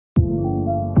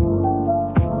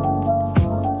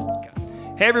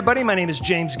Hey everybody, my name is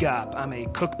James Gop. I'm a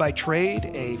cook by trade,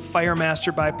 a fire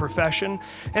master by profession,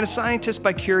 and a scientist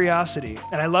by curiosity.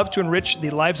 And I love to enrich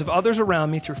the lives of others around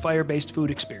me through fire-based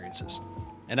food experiences.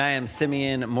 And I am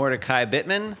Simeon Mordecai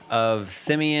Bittman of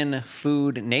Simeon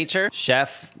Food Nature,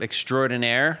 chef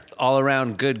extraordinaire,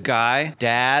 all-around good guy,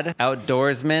 dad,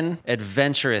 outdoorsman,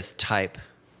 adventurous type.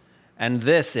 And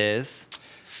this is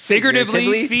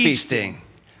Figuratively Feasting.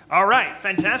 All right,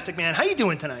 fantastic, man. How you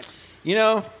doing tonight? You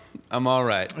know, I'm all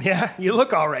right. Yeah, you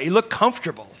look all right. You look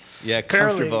comfortable. Yeah,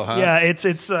 comfortable, huh? Yeah,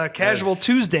 it's casual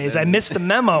Tuesdays. I missed the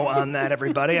memo on that,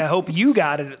 everybody. I hope you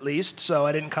got it at least, so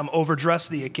I didn't come overdressed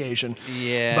the occasion.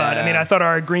 Yeah. But, I mean, I thought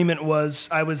our agreement was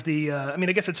I was the, I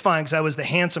guess it's fine because I was the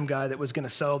handsome guy that was going to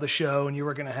sell the show and you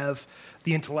were going to have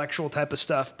the intellectual type of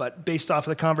stuff. But based off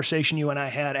of the conversation you and I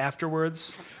had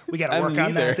afterwards, we got to work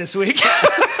on that this week.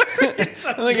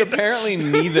 I think apparently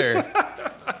neither.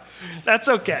 That's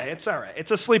okay. It's all right. It's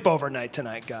a sleepover night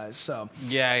tonight, guys. So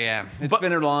Yeah. It's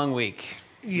been a long week.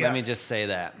 Yeah. Let me just say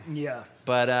that. Yeah.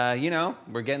 But, you know,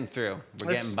 we're getting through.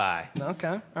 We're getting by. Okay.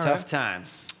 All Tough right.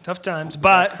 times. Tough times.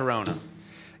 But Corona.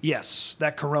 yes,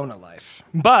 that Corona life.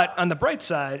 But on the bright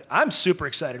side, I'm super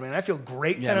excited, man. I feel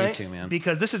great tonight. Yeah, me too, man.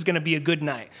 Because this is going to be a good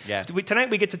night. Yeah. Tonight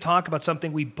we get to talk about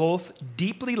something we both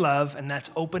deeply love, and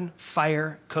that's open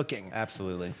fire cooking.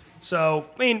 Absolutely. So,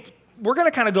 I mean, we're going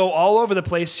to kind of go all over the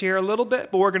place here a little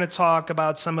bit, but we're going to talk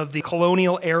about some of the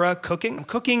colonial era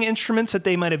cooking instruments that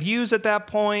they might have used at that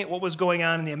point, what was going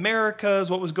on in the Americas,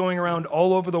 what was going around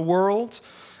all over the world.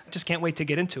 I just can't wait to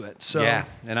get into it. So, yeah,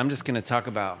 and I'm just going to talk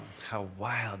about how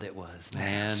wild it was,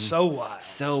 man. So wild.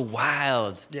 So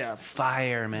wild. Yeah.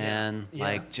 Fire, man. Yeah.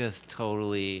 Like, just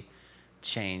totally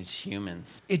changed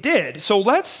humans. It did. So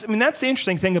that's the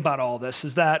interesting thing about all this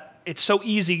is that it's so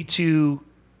easy to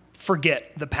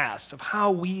forget the past of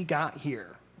how we got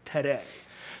here today.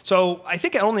 So I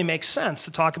think it only makes sense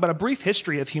to talk about a brief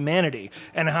history of humanity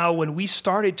and how when we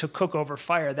started to cook over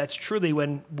fire, that's truly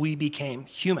when we became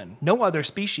human. No other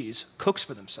species cooks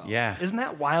for themselves. Yeah. Isn't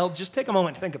that wild? Just take a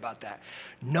moment and think about that.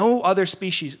 No other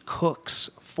species cooks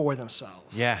for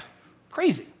themselves. Yeah.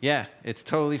 Crazy. Yeah, it's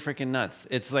totally freaking nuts.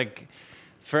 It's like,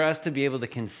 for us to be able to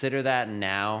consider that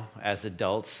now as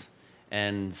adults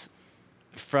and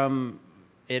from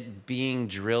it being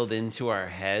drilled into our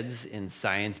heads in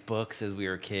science books as we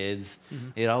were kids,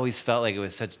 it always felt like it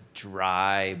was such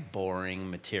dry, boring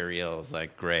materials.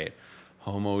 Like, great,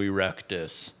 Homo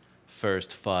erectus,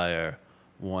 first fire,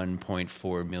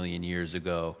 1.4 million years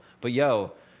ago. But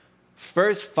yo,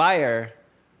 first fire,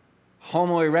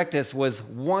 Homo erectus was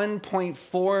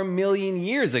 1.4 million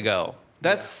years ago.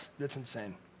 That's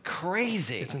insane.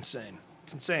 Crazy. It's insane.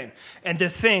 It's insane. And to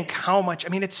think how much,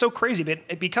 it's so crazy,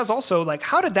 but because also, like,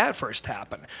 how did that first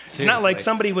happen? It's not like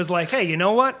somebody was like, hey, you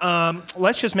know what?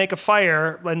 Let's just make a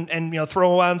fire and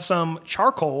throw on some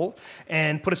charcoal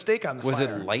and put a steak on the fire. Was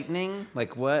it lightning?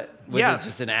 Like what? Was it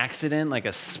just an accident, like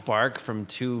a spark from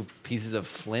two pieces of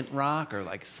flint rock or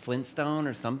like flintstone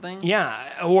or something?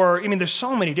 Yeah. Or, there's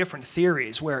so many different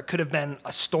theories where it could have been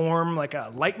a storm, like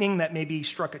a lightning that maybe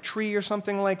struck a tree or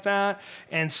something like that.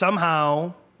 And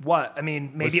somehow... What?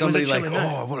 Maybe it was a chilly night.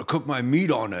 I want to cook my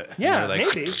meat on it. Yeah,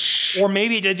 maybe. Or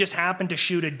maybe they just happened to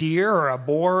shoot a deer or a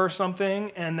boar or something,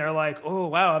 and they're like, oh,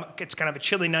 wow, it's kind of a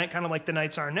chilly night, kind of like the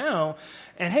nights are now.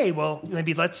 And hey, well,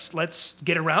 maybe let's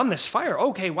get around this fire.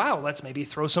 Okay, wow, let's maybe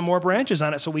throw some more branches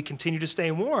on it so we continue to stay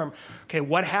warm. Okay,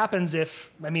 what happens if,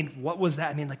 what was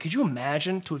that? Could you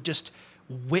imagine to have just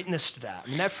witnessed that?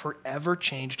 That forever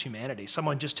changed humanity.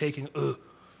 Someone just taking, ooh,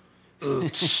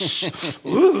 the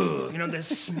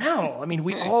smell.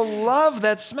 We all love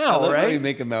that smell, right? Right? You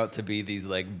make them out to be these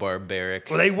like barbaric.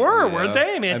 Well, they were, weren't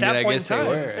they? At that point in time,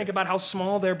 were. Think about how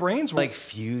small their brains were. Like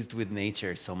fused with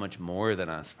nature so much more than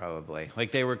us, probably.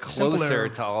 Like they were closer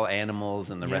to all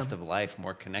animals and the rest of life,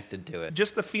 more connected to it.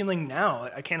 Just the feeling now,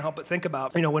 I can't help but think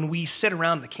about, when we sit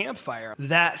around the campfire,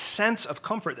 that sense of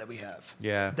comfort that we have.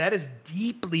 Yeah. That is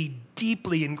deeply,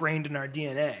 deeply ingrained in our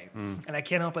DNA. And I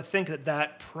can't help but think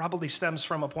that probably stems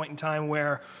from a point in time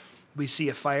where we see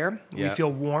a fire, we feel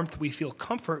warmth, we feel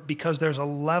comfort because there's a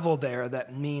level there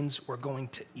that means we're going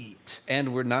to eat.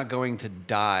 And we're not going to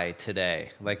die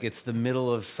today. Like it's the middle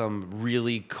of some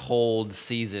really cold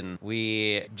season.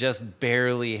 We just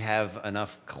barely have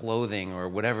enough clothing or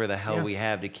whatever the hell we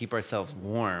have to keep ourselves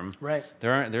warm. Right.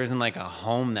 There isn't like a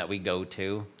home that we go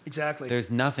to. Exactly. There's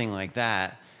nothing like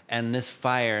that. And this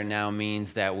fire now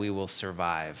means that we will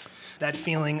survive. That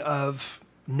feeling of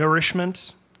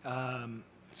nourishment,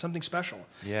 Something special.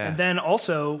 Yeah. And then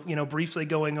also, briefly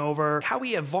going over how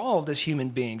we evolved as human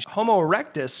beings. Homo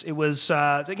erectus, it was,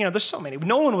 there's so many.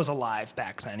 No one was alive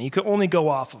back then. You could only go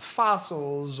off of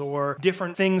fossils or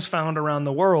different things found around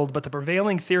the world, but the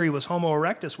prevailing theory was Homo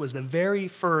erectus was the very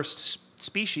first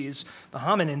species, the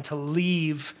hominin, to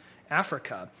leave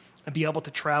Africa and be able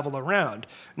to travel around.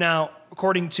 Now,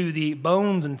 according to the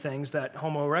bones and things, that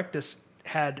Homo erectus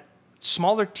had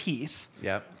smaller teeth,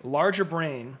 Yep. larger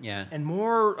brain, Yeah. and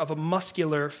more of a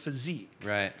muscular physique.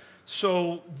 Right.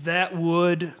 So that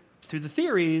would, through the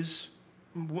theories,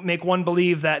 make one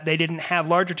believe that they didn't have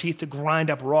larger teeth to grind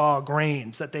up raw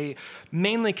grains, that they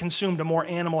mainly consumed a more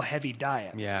animal-heavy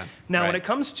diet. Yeah. Now, when right. it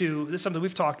comes to, this is something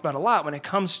we've talked about a lot, when it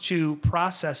comes to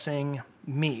processing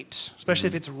meat, especially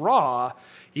if it's raw,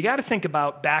 you got to think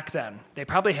about back then. They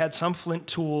probably had some flint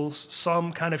tools,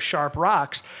 some kind of sharp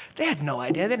rocks. They had no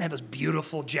idea. They didn't have those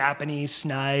beautiful Japanese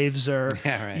knives or,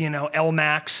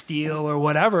 Elmax steel or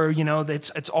whatever.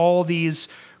 It's all these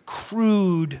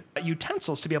crude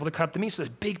utensils to be able to cut up the meat. So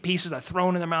there's big pieces that are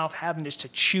thrown in their mouth, having just to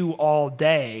chew all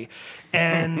day.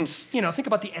 And, think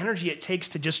about the energy it takes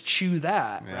to just chew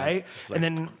that, right? And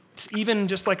then it's even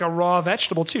just like a raw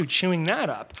vegetable too, chewing that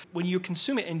up. When you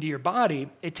consume it into your body,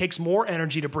 it takes more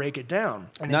energy to break it down.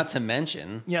 And not to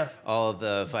mention Yeah. all of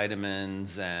the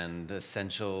vitamins and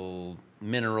essential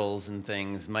minerals and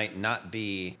things might not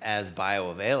be as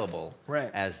bioavailable Right.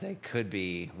 as they could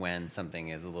be when something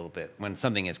is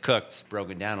cooked,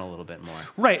 broken down a little bit more.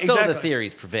 Right, So exactly. the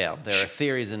theories prevail. There are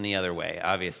theories in the other way,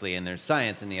 obviously, and there's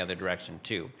science in the other direction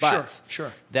too. But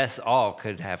Sure. this all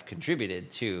could have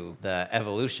contributed to the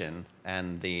evolution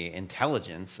and the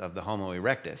intelligence of the Homo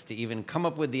erectus to even come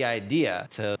up with the idea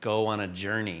to go on a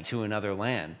journey to another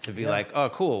land, to be like, oh,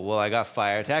 cool, well, I got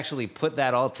fire, to actually put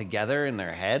that all together in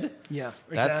their head. Yeah,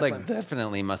 That's exactly. like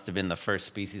definitely must have been the first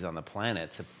species on the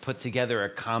planet to put together a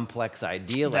complex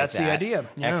idea like that. That's the idea,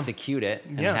 yeah. Execute it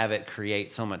and Yeah. have it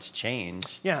create so much change.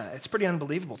 Yeah, it's pretty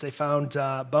unbelievable. They found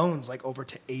bones like over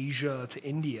to Asia, to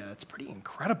India. It's pretty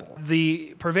incredible.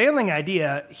 The prevailing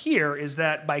idea here is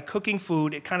that by cooking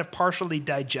food, it kind of partially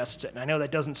digests it. And I know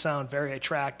that doesn't sound very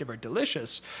attractive or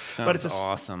delicious, but it's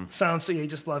awesome. Sounds so you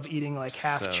just love eating like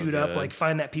half So chewed up, good. like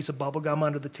find that piece of bubble gum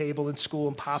under the table in school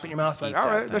and pop it in your mouth. Like, Eat all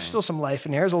that right, there's thing. still some life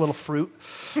in here. Here's a little fruit.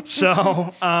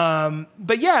 So,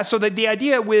 but yeah, so the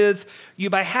idea with you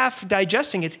by half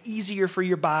digesting, it's easier for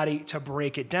your body to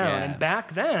break it down. Yeah. And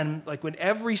back then, like when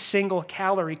every single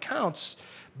calorie counts,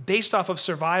 based off of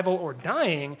survival or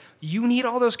dying, you need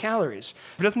all those calories.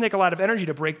 If it doesn't take a lot of energy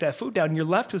to break that food down, you're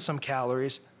left with some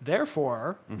calories.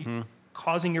 Therefore,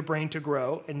 causing your brain to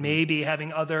grow and maybe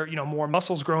having other, more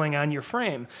muscles growing on your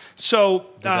frame. So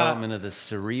Development of the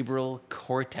cerebral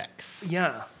cortex.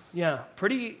 yeah,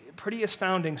 pretty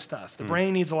astounding stuff. The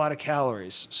brain needs a lot of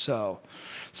calories. So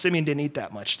Simeon didn't eat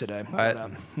that much today. What?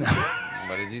 No.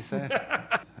 What did you say?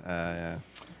 Yeah.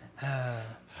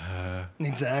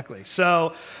 Exactly.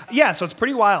 So, yeah, so it's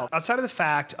pretty wild. Outside of the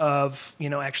fact of,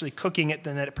 actually cooking it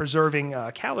and that preserving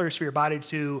calories for your body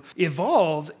to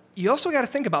evolve, you also got to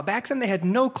think about, back then they had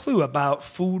no clue about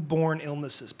foodborne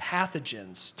illnesses,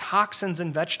 pathogens, toxins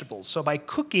in vegetables. So by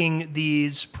cooking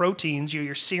these proteins,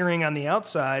 you're searing on the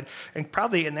outside and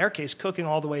probably in their case cooking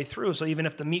all the way through. So even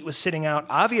if the meat was sitting out,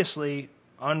 obviously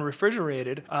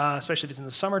unrefrigerated, especially if it's in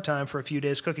the summertime for a few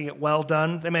days, cooking it well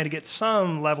done, they may get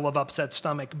some level of upset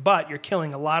stomach, but you're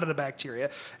killing a lot of the bacteria.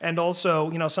 And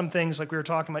also, some things like we were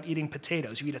talking about eating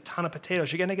potatoes. You eat a ton of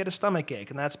potatoes, you're going to get a stomach ache,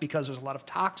 and that's because there's a lot of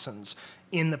toxins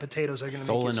in the potatoes that are going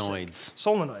to make you sick.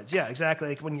 Solenoids, yeah, exactly.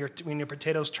 Like when your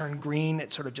potatoes turn green,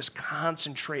 it sort of just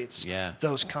concentrates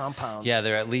those compounds. Yeah,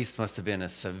 there at least must have been a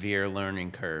severe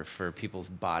learning curve for people's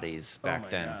bodies back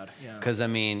then. God, yeah. Because,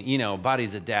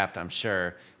 bodies adapt, I'm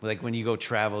sure. Like when you go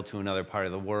travel to another part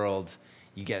of the world,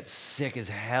 you get sick as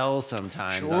hell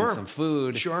sometimes on some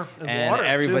food. Sure. And water,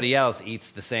 everybody else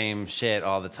eats the same shit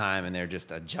all the time, and they're just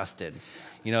adjusted.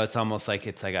 It's almost like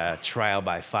it's like a trial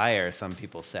by fire, some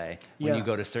people say. When you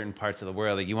go to certain parts of the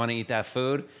world, like you want to eat that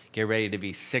food, get ready to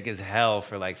be sick as hell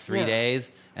for like 3 days,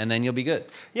 and then you'll be good.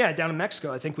 Yeah, down in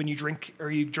Mexico, I think when you drink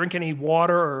any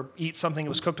water or eat something that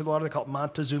was cooked with water, they call it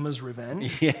Montezuma's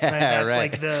Revenge. Yeah, That's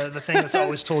like the thing that's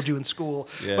always told you in school.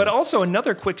 Yeah. But also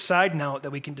another quick side note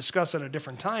that we can discuss at a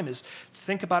different time is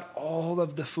think about all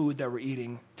of the food that we're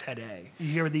eating today. You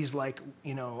hear these gluten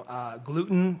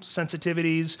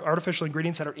sensitivities, artificial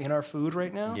ingredients that are in our food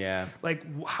right now. Yeah. Like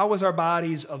how is our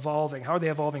bodies evolving? How are they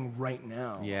evolving right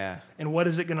now? Yeah. And what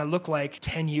is it going to look like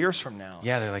 10 years from now?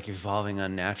 Yeah, they're like evolving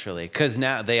unnaturally. Because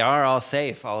now they are all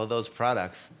safe, all of those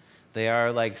products. They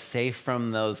are like safe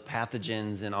from those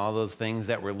pathogens and all those things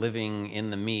that were living in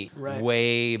the meat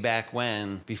way back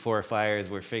when, before fires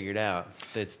were figured out.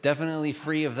 It's definitely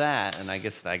free of that, and I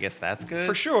guess that's good.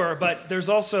 For sure, but there's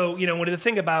also, you know, what the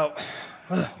thing about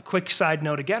quick side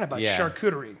note again about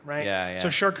charcuterie, right? Yeah. So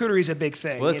charcuterie is a big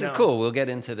thing. Well, this is cool. We'll get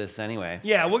into this anyway.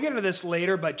 Yeah, we'll get into this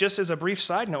later, but just as a brief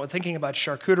side note, thinking about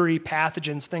charcuterie,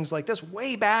 pathogens, things like this,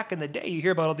 way back in the day, you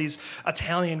hear about all these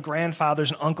Italian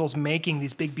grandfathers and uncles making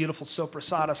these big, beautiful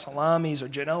sopressata salamis or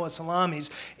Genoa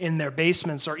salamis in their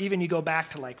basements, or even you go back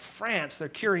to like France, they're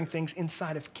curing things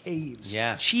inside of caves.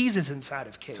 Yeah. Cheeses inside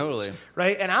of caves. Totally.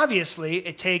 Right? And obviously,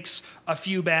 it takes a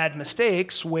few bad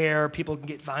mistakes where people can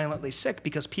get violently sick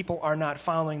because people are not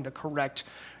following the correct,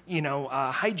 you know,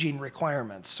 hygiene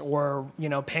requirements, or, you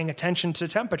know, paying attention to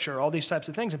temperature, all these types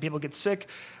of things, and people get sick.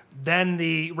 Then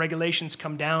the regulations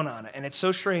come down on it. And it's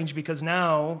so strange because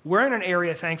now we're in an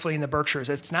area, thankfully, in the Berkshires.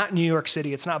 It's not New York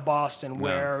City. It's not Boston,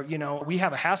 where, you know, we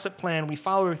have a HACCP plan. We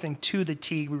follow everything to the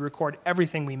T. We record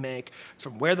everything we make,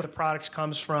 from where the product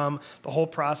comes from, the whole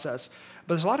process.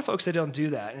 But there's a lot of folks that don't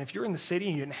do that. And if you're in the city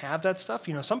and you didn't have that stuff,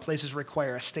 you know, some places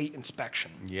require a state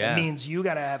inspection. Yeah. It means you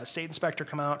got to have a state inspector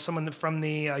come out, someone from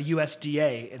the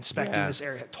USDA inspecting this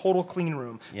area, total clean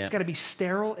room. It's got to be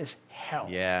sterile as hell.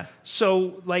 Yeah.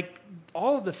 So, like,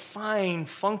 all of the fine,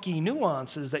 funky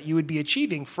nuances that you would be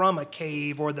achieving from a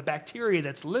cave or the bacteria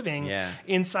that's living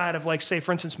inside of, like, say,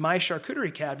 for instance, my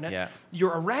charcuterie cabinet,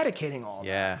 you're eradicating all of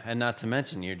that. Yeah, and not to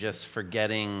mention, you're just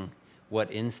forgetting what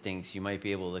instincts you might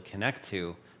be able to connect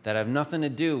to that have nothing to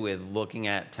do with looking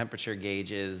at temperature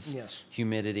gauges,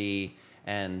 humidity,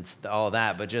 and all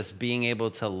that, but just being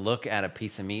able to look at a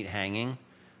piece of meat hanging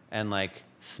and like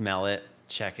smell it,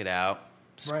 check it out,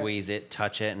 squeeze it,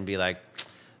 touch it, and be like,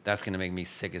 that's going to make me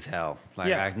sick as hell.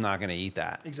 Like, I'm not going to eat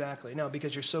that. Exactly. No,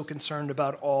 because you're so concerned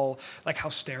about all, like, how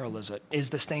sterile is it? Is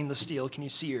the stainless steel, can you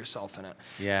see yourself in it?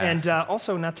 Yeah. And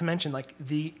also, not to mention, like,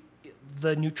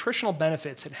 the nutritional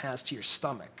benefits it has to your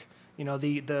stomach, you know,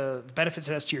 the benefits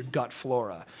it has to your gut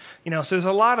flora, you know, so there's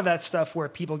a lot of that stuff where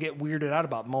people get weirded out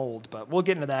about mold, but we'll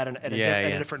get into that at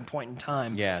a different point in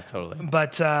time. Yeah, totally.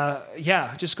 But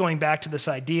just going back to this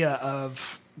idea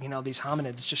of, you know, these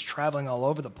hominids just traveling all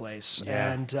over the place,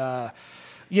 and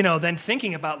you know, then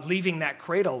thinking about leaving that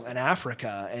cradle in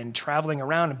Africa and traveling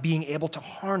around and being able to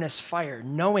harness fire,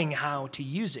 knowing how to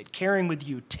use it, carrying with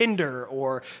you tinder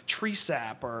or tree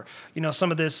sap, or, you know,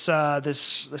 some of this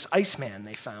Iceman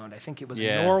they found. I think it was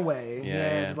in Norway. He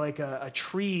had like a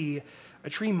tree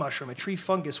mushroom, a tree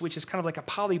fungus, which is kind of like a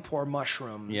polypore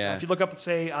mushroom. Yeah. If you look up,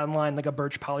 say, online, like a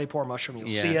birch polypore mushroom, you'll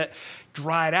see it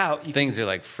dried out. Things are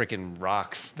like freaking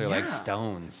rocks. They're like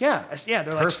stones. Yeah,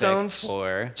 they're like stones.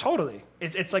 For... Totally.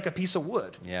 It's like a piece of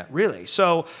wood. Yeah. Really.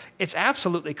 So it's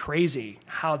absolutely crazy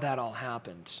how that all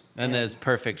happened. And it's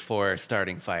perfect for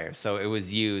starting fire. So it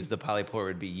was used, the polypore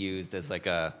would be used as like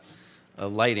a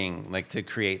lighting, like to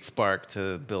create spark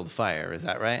to build fire. Is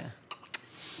that right?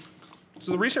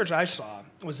 So the research I saw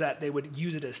was that they would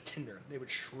use it as tinder. They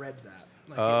would shred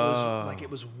that. Like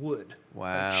it was wood.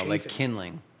 Wow, like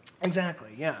kindling. Exactly,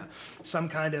 yeah. Some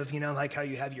kind of, you know, like how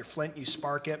you have your flint, you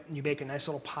spark it, and you make a nice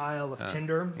little pile of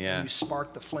tinder, and you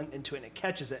spark the flint into it, and it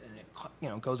catches it, and it, you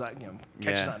know, goes out, you know,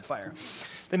 catches on fire.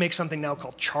 They make something now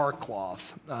called char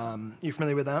cloth. You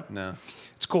familiar with that? No.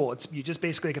 It's cool. It's you just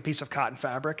basically like a piece of cotton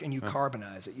fabric, and you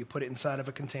carbonize it. You put it inside of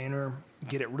a container,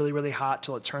 get it really, really hot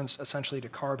till it turns essentially to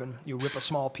carbon. You rip a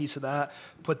small piece of that,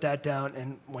 put that down,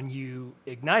 and when you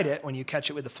ignite it, when you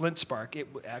catch it with a flint spark, it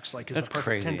acts like it's the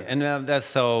perfect tinder. And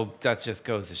that just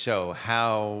goes to show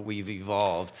how we've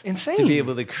evolved to be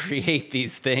able to create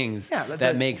these things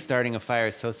that make starting a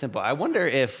fire so simple. I wonder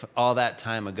if all that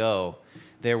time ago,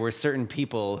 there were certain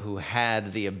people who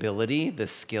had the ability, the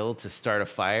skill to start a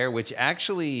fire, which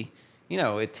actually, you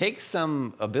know, it takes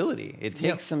some ability. It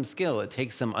takes some skill. It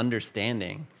takes some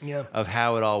understanding of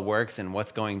how it all works and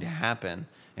what's going to happen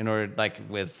in order, like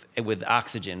with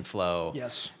oxygen flow.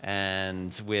 Yes.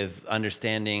 And with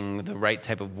understanding the right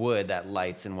type of wood that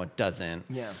lights and what doesn't.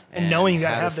 Yeah. And knowing you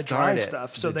got to have the dry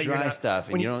stuff so that you're not... stuff.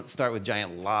 And you don't start with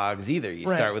giant logs either. You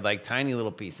start with like tiny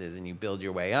little pieces and you build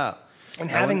your way up. And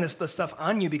having the stuff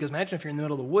on you, because imagine if you're in the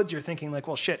middle of the woods, you're thinking like,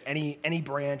 well, shit, any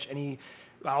branch,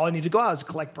 all I need to go out is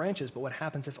collect branches. But what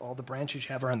happens if all the branches you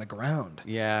have are on the ground?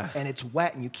 Yeah. And it's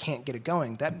wet and you can't get it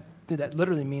going? That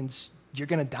literally means you're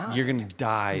going to die. You're going to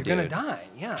die, You're going to die.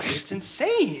 Yeah. It's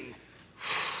insane.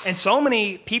 And so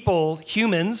many people,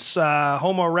 humans,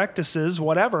 Homo erectuses,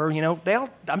 whatever, you know,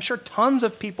 I'm sure tons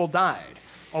of people died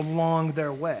along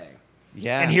their way.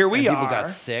 Yeah. And here we are. People got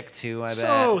sick too, I bet.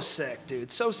 So sick,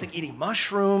 dude. So sick. Eating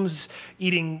mushrooms,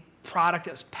 eating product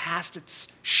that was past its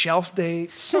shelf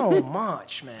date. So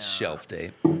much, man. Shelf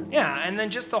date. Yeah, and then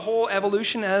just the whole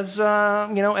evolution as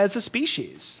as a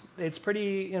species. It's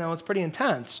pretty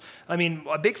intense. I mean,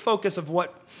 a big focus of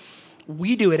what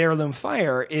we do at Heirloom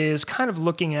Fire is kind of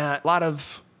looking at a lot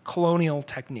of colonial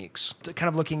techniques, kind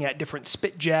of looking at different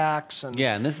spit jacks and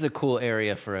and this is a cool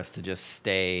area for us to just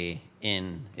stay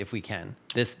in if we can.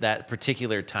 That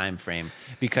particular time frame,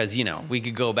 because we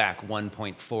could go back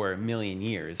 1.4 million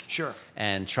years, sure,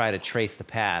 and try to trace the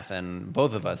path. And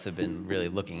both of us have been really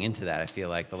looking into that. I feel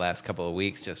like the last couple of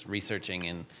weeks, just researching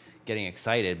and getting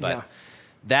excited. But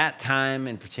that time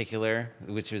in particular,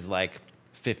 which was like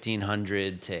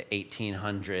 1500 to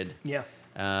 1800. Yeah.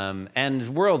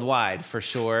 And worldwide for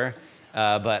sure.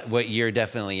 But what you're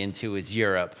definitely into is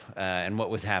Europe and what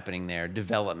was happening there,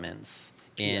 developments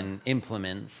in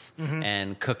implements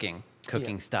and cooking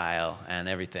style and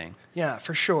everything. Yeah,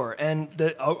 for sure. And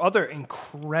the other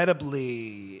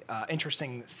incredibly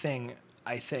interesting thing,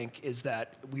 I think, is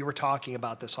that we were talking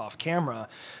about this off camera,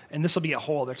 and this will be a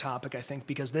whole other topic, I think,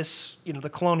 because this, the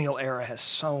colonial era has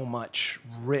so much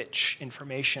rich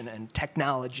information and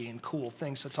technology and cool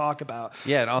things to talk about.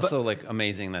 Yeah, and also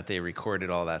amazing that they recorded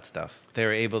all that stuff. They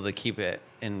were able to keep it,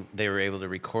 and they were able to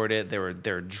record it. There were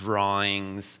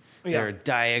drawings. There are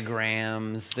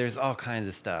diagrams. There's all kinds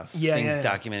of stuff. Things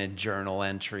documented, journal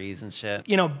entries and shit.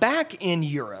 Back in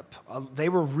Europe, they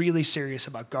were really serious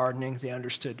about gardening. They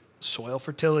understood soil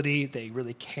fertility. They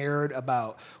really cared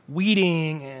about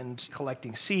weeding and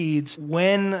collecting seeds.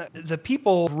 When the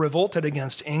people revolted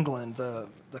against England, the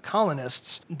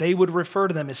colonists, they would refer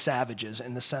to them as savages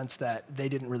in the sense that they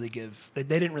didn't really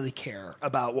care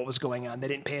about what was going on. They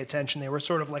didn't pay attention. They were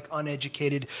sort of like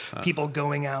uneducated people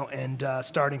going out and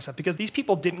starting stuff, because these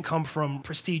people didn't come from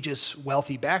prestigious,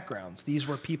 wealthy backgrounds. These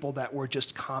were people that were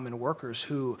just common workers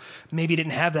who maybe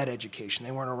didn't have that education.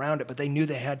 They weren't around it, but they knew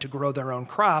they had to grow their own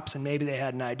crops, and maybe they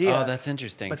had an idea. Oh, that's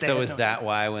interesting. So is that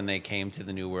why when they came to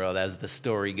the New World, as the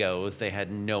story goes, they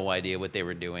had no idea what they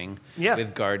were doing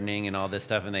with gardening and all this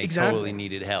stuff, and they totally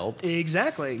needed help?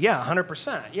 Exactly. Yeah,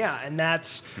 100%. Yeah, and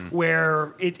that's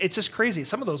where it's just crazy.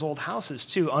 Some of those old houses,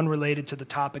 too, unrelated to the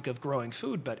topic of growing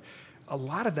food, but a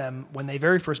lot of them, when they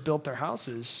very first built their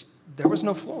houses, there was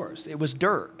no floors. It was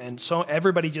dirt, and so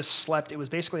everybody just slept. It was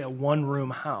basically a one-room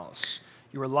house.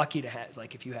 You were lucky to have,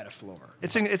 if you had a floor.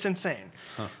 It's insane.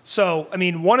 Huh. So, I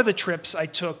mean, one of the trips I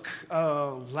took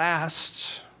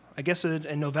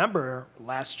in November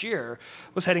last year,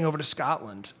 was heading over to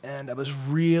Scotland, and I was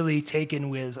really taken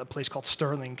with a place called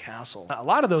Stirling Castle. A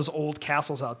lot of those old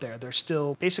castles out there, they're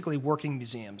still basically working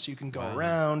museums. You can go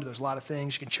around, there's a lot of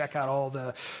things. You can check out all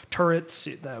the turrets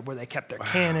where they kept their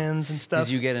cannons and stuff.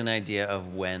 Did you get an idea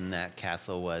of when that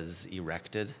castle was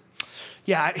erected?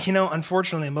 Yeah,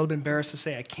 unfortunately, I'm a little bit embarrassed to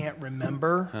say I can't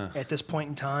remember at this point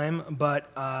in time, but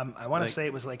I want to say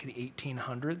it was like the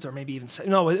 1800s, or maybe even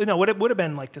it would have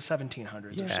been like the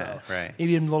 1700s or so. Right.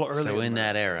 Maybe even a little earlier. So in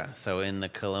that era, in the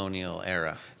colonial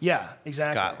era. Yeah,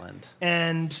 exactly. Scotland.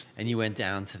 And you went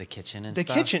down to the kitchen and stuff?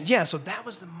 The kitchen, yeah. So that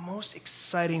was the most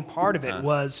exciting part of it,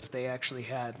 was they actually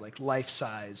had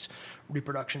life-size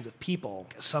reproductions of people.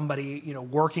 Somebody,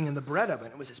 working in the bread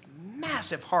oven. It was this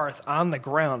massive hearth on the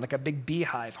ground, like a big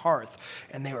beehive hearth,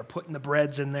 and they were putting the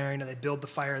breads in there. They build the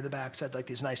fire in the back, so had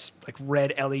these nice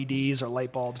red LEDs or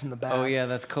light bulbs in the back. Oh yeah,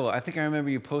 that's cool. I think I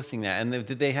remember you posting that. And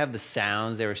did they have the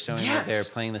sounds? They were showing that they were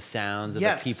playing the sounds of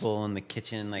the people in the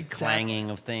kitchen, clanging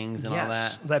of things and all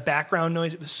that. That background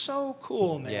noise. It was so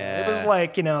cool, man. Yeah. It was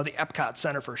like, the Epcot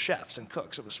Center for chefs and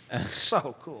cooks. It was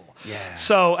so cool. Yeah.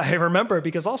 So I remember,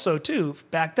 because also too,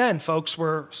 back then folks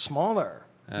were smaller.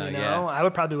 I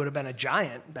would have been a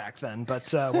giant back then,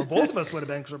 but both of us would have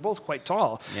been, because we're both quite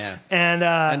tall. Yeah.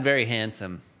 And very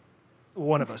handsome.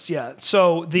 One of us, yeah.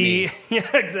 So yeah,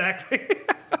 exactly.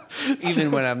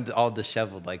 Even when I'm all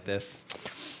disheveled like this.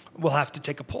 We'll have to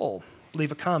take a poll.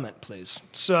 Leave a comment, please.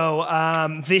 So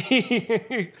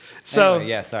Anyway,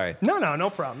 yeah, sorry. No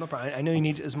problem. I know you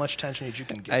need as much attention as you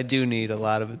can get. I do need a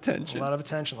lot of attention. A lot of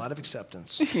attention, a lot of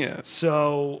acceptance. Yeah.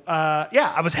 So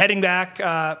I was heading back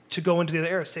to go into the other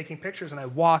area, taking pictures, and I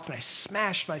walked and I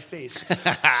smashed my face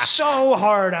so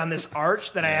hard on this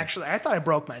arch that I thought I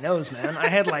broke my nose, man. I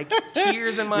had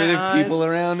tears in my eyes. Were there people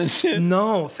around and shit?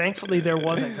 No, thankfully there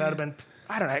wasn't.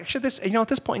 I don't know. Actually, at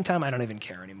this point in time, I don't even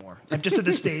care anymore. I'm just at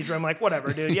the stage where I'm like,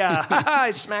 whatever, dude. Yeah,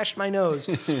 I smashed my nose.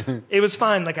 It was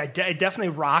fine. Like, it definitely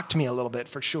rocked me a little bit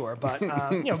for sure. But,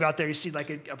 go out there, you see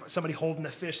like somebody holding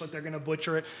the fish like they're going to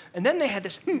butcher it. And then they had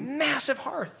this massive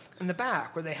hearth in the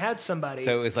back where they had somebody.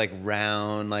 So it was like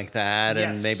round like that,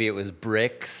 Yes. and maybe it was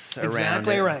bricks around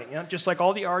Exactly it. right. Yeah, just like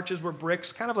all the arches were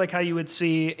bricks, kind of like how you would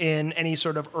see in any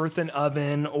sort of earthen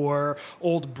oven or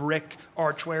old brick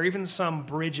archway, or even some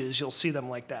bridges. You'll see them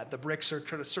like that. The bricks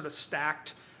are sort of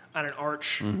stacked on an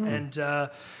arch, and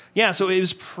so it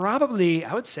was probably,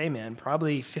 I would say, man,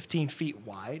 probably 15 feet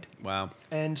wide. Wow.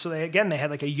 And so they had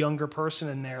like a younger person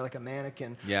in there, like a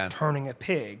mannequin, turning a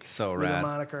pig. So with rad. a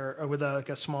moniker, or with like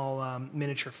a small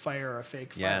miniature fire, a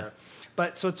fake fire. Yeah.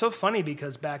 But so it's so funny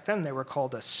because back then they were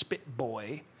called a spit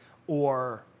boy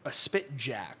or a spit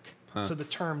jack. Huh. So the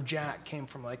term jack came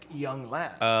from like young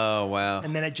lad. Oh, wow.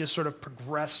 And then it just sort of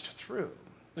progressed through.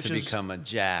 To become a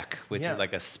jack, which is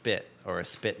like a spit, or a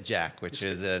spit jack, which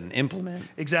is an implement.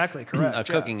 Exactly, correct. A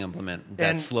cooking implement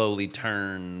that slowly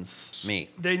turns meat.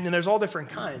 And there's all different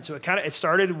kinds. So it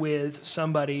started with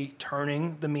somebody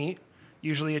turning the meat,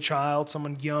 usually a child,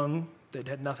 someone young that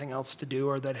had nothing else to do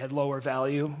or that had lower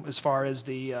value as far as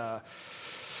the,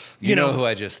 you know who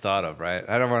I just thought of, right?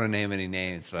 I don't want to name any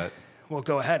names, but... Well,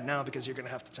 go ahead now because you're going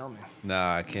to have to tell me. No,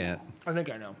 I can't. I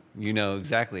think I know. You know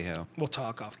exactly who. We'll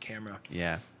talk off camera.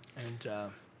 Yeah.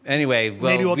 And anyway,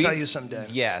 well, maybe we'll tell you someday.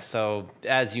 Yeah. So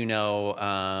as you know,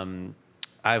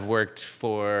 I've worked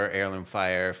for Heirloom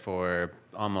Fire for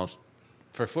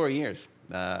 4 years,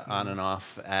 on and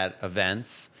off at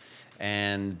events,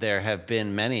 and there have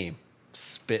been many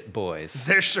spit boys.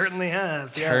 There certainly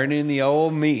have. Turning the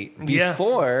old meat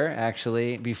before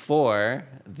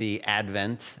the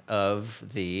advent of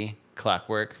the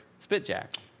clockwork spit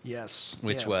jack. Yes.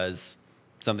 Which was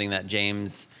something that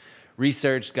James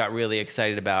researched, got really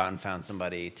excited about, and found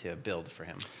somebody to build for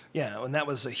him. Yeah, and that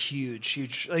was a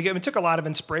huge, like, it took a lot of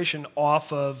inspiration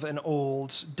off of an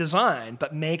old design,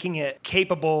 but making it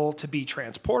capable to be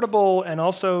transportable and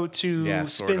also to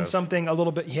spin something a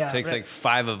little bit. Yeah, it takes like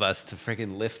 5 of us to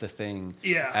freaking lift the thing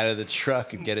out of the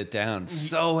truck and get it down.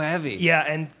 So heavy.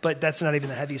 Yeah, but that's not even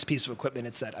the heaviest piece of equipment.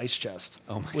 It's that ice chest,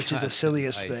 which is the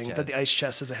silliest thing. But the ice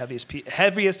chest is the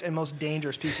heaviest and most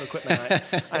dangerous piece of equipment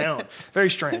I own. Very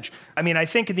strange. I mean, I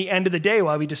think at the end of the day,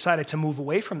 why we decided to move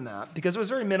away from that, because it was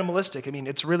very minimalistic. I mean,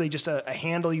 it's really just a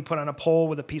handle you put on a pole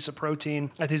with a piece of protein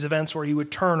at these events where you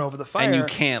would turn over the fire. And you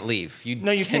can't leave. You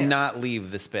cannot leave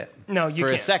the spit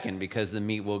for a second, because the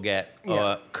meat will get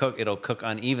cook. It'll cook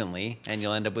unevenly, and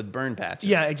you'll end up with burn patches.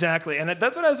 Yeah, exactly. And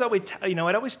that's what I was always, I'd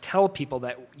always tell people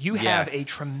that you have a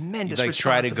tremendous responsibility.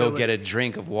 Try to go get a responsibility.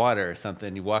 drink of water or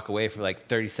something. You walk away for like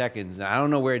 30 seconds. Now, I don't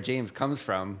know where James comes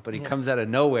from, but he comes out of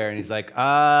nowhere, and he's like,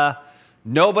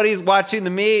 nobody's watching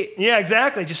the meat. Yeah,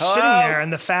 exactly. Just sitting there,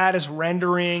 and the fat is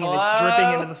rendering, and it's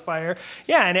dripping into the fire.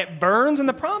 Yeah, and it burns. And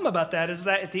the problem about that is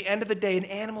that at the end of the day, an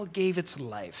animal gave its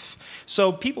life.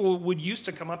 So people would used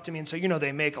to come up to me and say,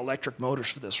 they make electric motors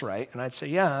for this, right? And I'd say,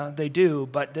 yeah, they do,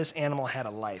 but this animal had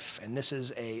a life, and this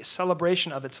is a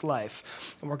celebration of its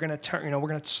life. And we're going to we're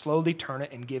going to slowly turn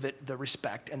it and give it the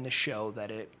respect and the show that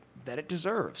it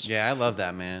deserves. Yeah, I love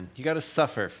that, man. You got to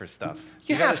suffer for stuff.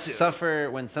 You got have to to suffer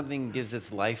when something gives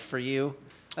its life for you.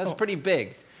 That's pretty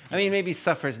big. I mean, maybe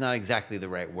suffer is not exactly the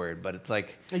right word, but it's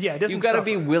like, it doesn't. You've got to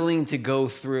be willing to go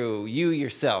through. You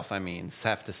yourself, I mean,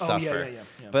 have to suffer.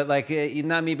 Yeah. But like,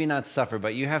 maybe not suffer,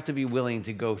 but you have to be willing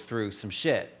to go through some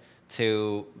shit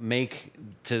to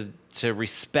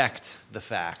respect the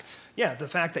fact. Yeah, the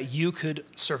fact that you could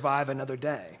survive another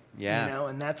day. Yeah.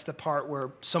 And that's the part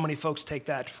where so many folks take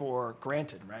that for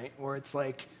granted, right? Where it's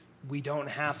like, we don't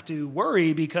have to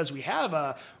worry because we have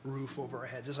a roof over our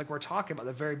heads. It's like we're talking about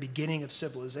the very beginning of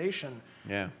civilization.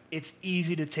 Yeah. It's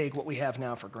easy to take what we have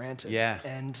now for granted. Yeah.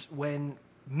 And when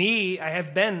I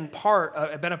have been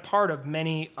a part of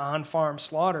many on-farm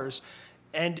slaughters,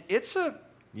 and it's a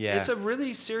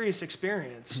really serious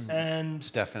experience.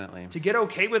 And definitely to get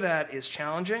okay with that is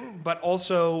challenging, but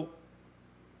also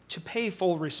to pay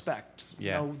full respect.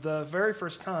 Yeah. The very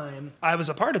first time I was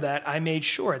a part of that, I made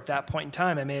sure at that point in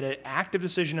time, I made an active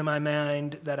decision in my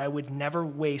mind that I would never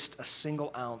waste a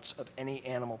single ounce of any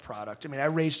animal product. I mean, I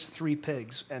raised 3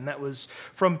 pigs, and that was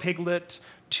from piglet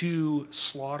to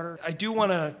slaughter. I do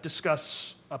want to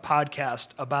discuss a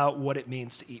podcast about what it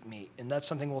means to eat meat, and that's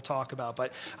something we'll talk about.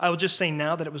 But I will just say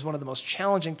now that it was one of the most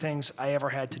challenging things I ever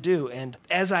had to do. And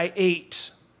as I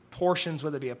ate portions,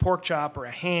 whether it be a pork chop or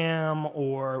a ham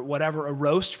or whatever, a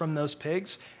roast from those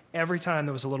pigs, every time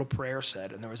there was a little prayer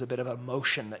said and there was a bit of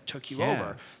emotion that took you Yeah.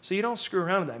 over. So you don't screw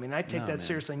around with that. I mean, I take No, that man.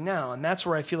 seriously now, and that's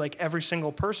where I feel like every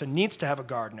single person needs to have a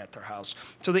garden at their house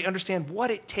so they understand what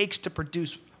it takes to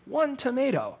produce one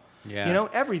tomato. Yeah. You know,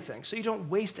 everything. So you don't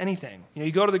waste anything. You know,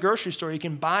 you go to the grocery store, you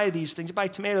can buy these things. You buy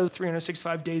tomatoes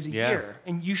 365 days a Yeah. year,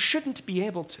 and you shouldn't be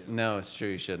able to. No, it's true.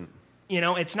 You shouldn't. You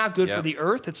know, it's not good for Yep. the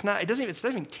earth. It doesn't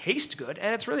even taste good,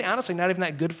 and it's really honestly not even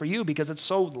that good for you because it's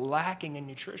so lacking in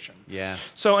nutrition. Yeah.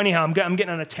 So anyhow, I'm getting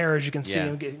on a tear, as you can see. Yeah.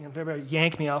 Everybody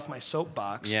yank me off my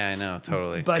soapbox. Yeah, I know,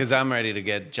 totally. But- Because I'm ready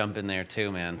to jump in there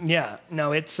too, man. Yeah.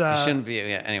 No, it's You shouldn't be.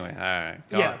 Yeah. Anyway, all right.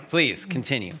 Go Yeah. on. Please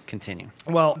continue.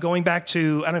 well, going back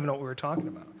to, I don't even know what we were talking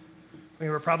about. We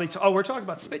were probably, we're talking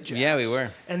about spit jacks. Yeah, we were.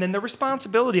 And then the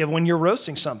responsibility of when you're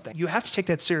roasting something, you have to take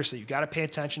that seriously. You got to pay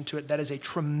attention to it. That is a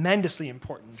tremendously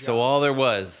important job. So all there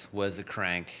was a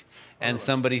crank, and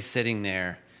somebody sitting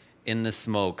there in the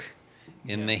smoke,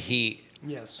 in the heat,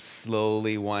 Yes.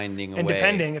 slowly winding And away.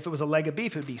 depending, if it was a leg of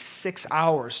beef, it would be 6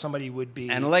 hours somebody would be.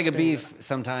 And a leg of spinning beef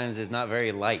sometimes is not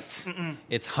very light.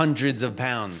 It's hundreds of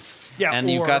pounds. Yeah, and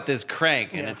you've or- got this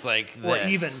crank, and Yeah. it's like Or this.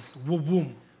 even,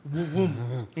 woo-woom,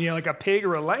 woo-woom. You know, like a pig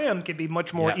or a lamb could be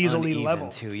much more Yeah, easily uneven level.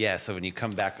 too. Yeah, so when you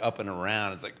come back up and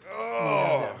around, it's like, Yeah,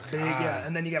 oh, big, yeah,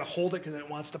 and then you got to hold it because it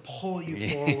wants to pull you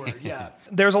forward. Yeah,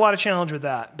 there's a lot of challenge with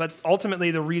that, but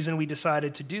ultimately the reason we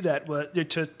decided to do that was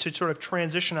to sort of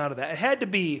transition out of that. It had to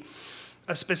be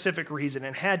a specific reason.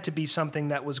 It had to be something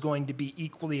that was going to be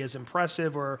equally as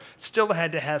impressive, or still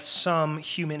had to have some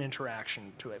human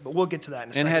interaction to it. But we'll get to that in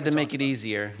a second. and had to We'll make talk it about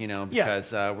easier, Yeah.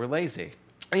 because we're lazy.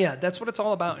 Yeah, that's what it's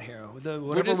all about here.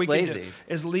 Whatever just we can do lazy.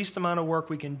 is the least amount of work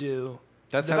we can do.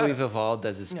 That's the how better. we've evolved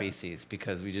as a species,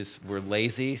 because we're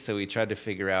lazy, so we tried to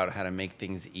figure out how to make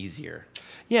things easier.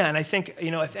 Yeah, and I think,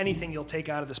 if anything you'll take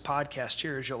out of this podcast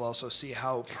here is you'll also see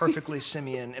how perfectly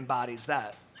Simeon embodies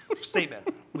that statement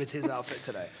with his outfit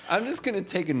today. I'm just gonna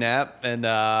take a nap, and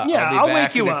Yeah, I'll be I'll back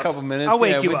wake you in a up. couple minutes. I'll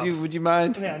wake yeah, you would up. Would you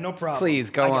mind? Yeah, no problem. Please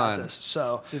go I got on. this.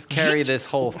 So Just carry this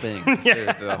whole thing,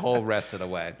 the whole rest of the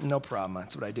way. no problem.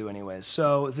 That's what I do anyways.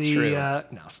 So true.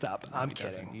 no, stop. I'm He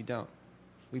doesn't. kidding. You don't.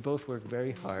 We both work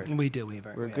very hard. We do.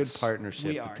 We're a good partnership.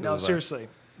 We the are. two No, of us. seriously.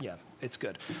 Yeah, it's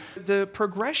good. The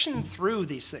progression through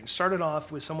these things started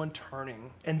off with someone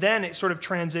turning, and then it sort of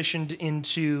transitioned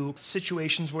into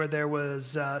situations where there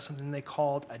was something they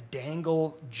called a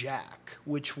dangle jack,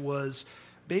 which was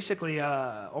basically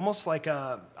almost like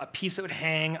a piece that would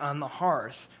hang on the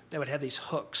hearth that would have these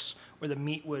hooks where the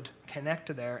meat would connect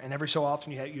to there, and every so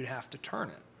often you'd have to turn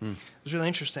it. It was really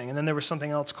interesting. And then there was something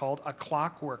else called a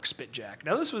clockwork spit jack.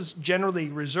 Now, this was generally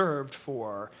reserved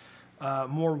for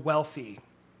more wealthy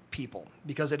people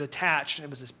because it attached, and it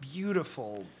was this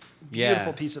beautiful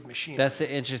piece of machinery. That's the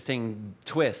interesting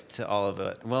twist to all of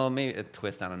it. Well, maybe a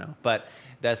twist, I don't know. But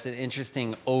that's an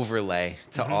interesting overlay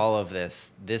to all of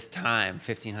this. This time,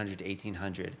 1500 to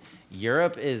 1800,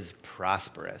 Europe is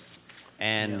prosperous.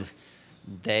 And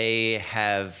they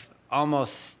have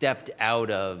almost stepped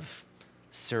out of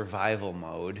survival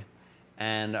mode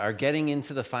and are getting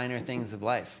into the finer things of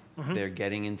life. They're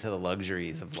getting into the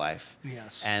luxuries of life.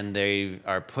 Yes. And they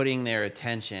are putting their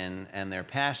attention and their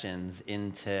passions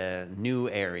into new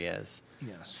areas.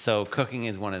 Yes. So cooking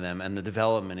is one of them, and the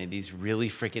development of these really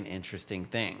freaking interesting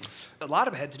things. A lot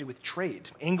of it had to do with trade.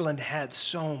 England had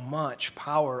so much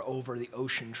power over the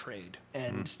ocean trade.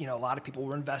 And, a lot of people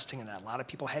were investing in that. A lot of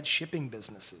people had shipping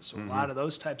businesses. So a lot of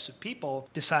those types of people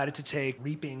decided to take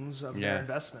reapings of their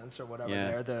investments or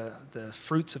whatever they're, the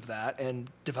fruits of that, and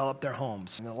develop their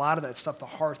homes. And a lot of that stuff, the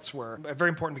hearths were very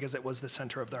important because it was the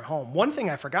center of their home. One thing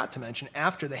I forgot to mention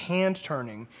after the hand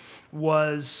turning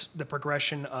was the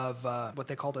progression of what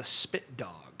they called a spit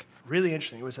dog. Really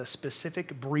interesting. It was a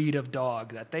specific breed of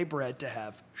dog that they bred to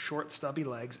have short, stubby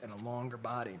legs and a longer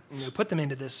body. And they put them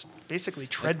into this basically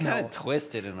treadmill. It's kind of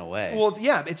twisted in a way. Well,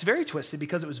 yeah, it's very twisted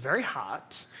because it was very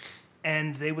hot,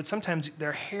 and they would sometimes,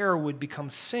 their hair would become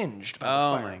singed by the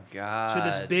fire. Oh my God.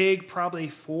 So this big, probably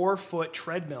 4-foot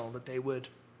treadmill that they would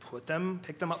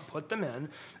pick them up, put them in,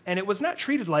 and it was not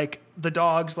treated like the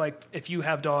dogs, like if you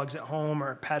have dogs at home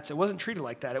or pets, it wasn't treated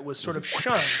like that. It was sort of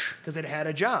shunned because it had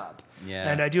a job.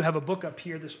 Yeah. And I do have a book up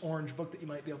here, this orange book that you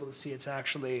might be able to see. It's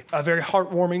actually a very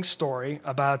heartwarming story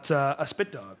about a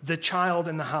spit dog. The child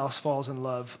in the house falls in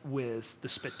love with the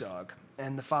spit dog.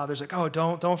 And the father's like, oh,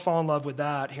 don't fall in love with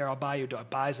that. Here, I'll buy you a dog.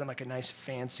 Buys them like a nice,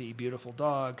 fancy, beautiful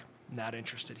dog. not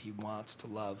interested. He wants to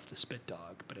love the spit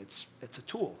dog, but it's a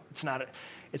tool. It's not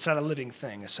a living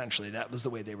thing, essentially. That was the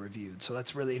way they were viewed. So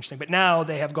that's really interesting. But now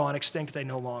they have gone extinct. They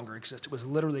no longer exist. It was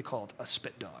literally called a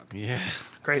spit dog. Yeah.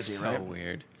 Crazy, so right? So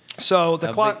weird. So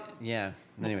the clock... Yeah.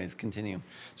 Anyways, continue.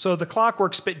 So the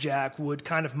clockwork spit jack would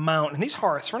kind of mount, and these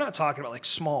hearths, we're not talking about like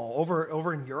small.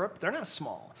 Over in Europe, they're not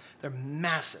small. They're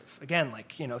massive. Again,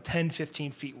 like, 10,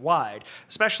 15 feet wide,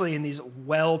 especially in these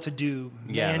well-to-do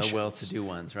mansions. The well-to-do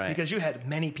ones, right. Because you had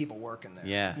many people working there.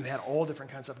 Yeah. You had all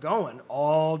different kinds of stuff going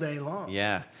all day long.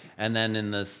 Yeah. And then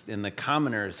in the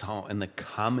commoner's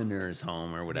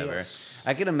home or whatever, Yes.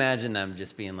 I could imagine them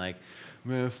just being like,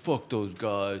 man, fuck those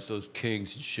guys, those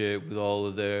kings and shit with all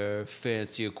of their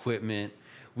fancy equipment.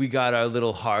 We got our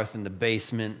little hearth in the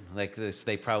basement, like this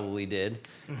they probably did.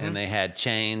 Mm-hmm. And they had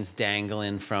chains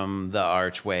dangling from the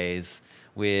archways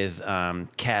with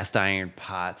cast iron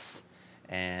pots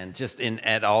and just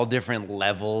at all different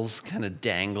levels, kind of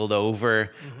dangled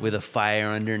over with a fire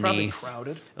underneath. Probably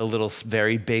crowded. A little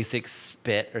very basic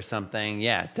spit or something.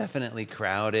 Yeah, definitely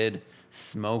crowded,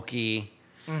 smoky.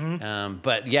 Mm-hmm.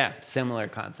 But yeah, similar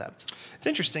concept. It's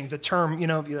interesting. The term,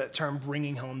 that term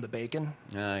bringing home the bacon.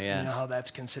 Yeah. You know how that's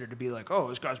considered to be like, oh,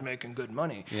 this guy's making good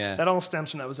money. Yeah. That all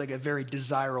stems from that was like a very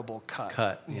desirable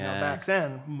cut. You know, back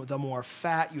then, the more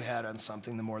fat you had on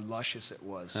something, the more luscious it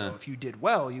was. So if you did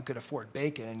well, you could afford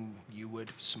bacon and you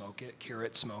would smoke it, cure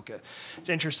it, smoke it. It's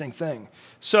an interesting thing.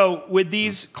 So with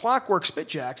these clockwork spit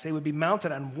jacks, they would be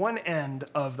mounted on one end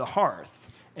of the hearth.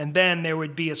 And then there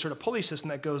would be a sort of pulley system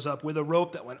that goes up with a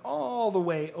rope that went all the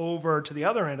way over to the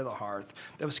other end of the hearth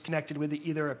that was connected with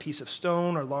either a piece of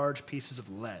stone or large pieces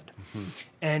of lead. Mm-hmm.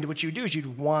 And what you would do is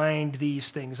you'd wind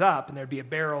these things up, and there'd be a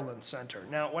barrel in the center.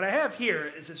 Now, what I have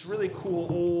here is this really cool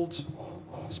old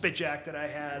spit jack that I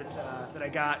had, that I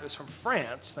got. It was from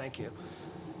France. Thank you.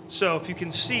 So if you can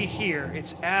see here,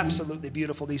 it's absolutely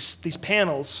beautiful. These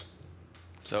panels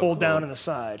fold down on the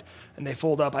side, and they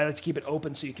fold up. I like to keep it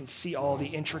open so you can see all the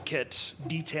intricate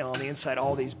detail on the inside,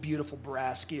 all these beautiful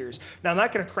brass gears. Now, I'm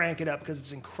not going to crank it up because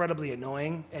it's incredibly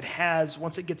annoying. It has,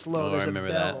 once it gets low, there's a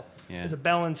bell. Yeah. There's a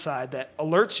bell inside that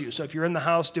alerts you. So if you're in the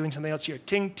house doing something else, you hear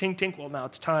ting, ting, ting. Well, now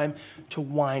it's time to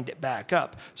wind it back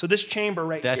up. So this chamber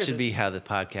right here. That should be how the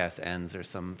podcast ends or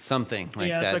something like that.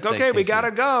 Yeah, it's like, okay, we got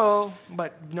to go.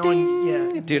 But no one,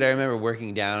 yeah. Dude, I remember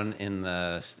working down in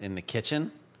the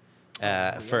kitchen.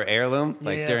 For heirloom,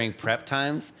 during prep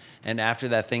times, and after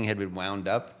that thing had been wound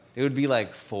up, it would be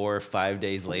like 4 or 5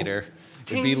 days later.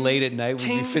 It'd be late at night.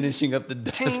 We'd be finishing up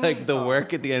the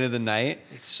work at the end of the night.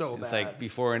 It's so bad. It's like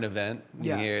before an event.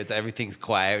 You hear everything's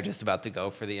quiet. We're just about to go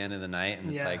for the end of the night,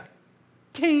 and it's like,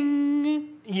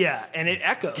 ting. Yeah, and it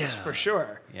echoes for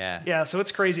sure. Yeah. Yeah, so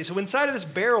it's crazy. So inside of this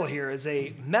barrel here is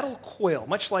a metal coil,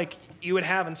 much like you would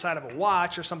have inside of a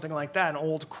watch or something like that, an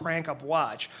old crank-up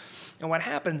watch. And what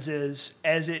happens is,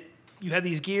 you have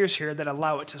these gears here that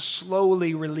allow it to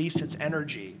slowly release its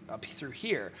energy up through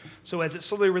here. So as it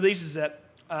slowly releases it,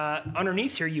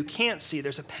 underneath here you can't see,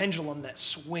 there's a pendulum that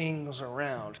swings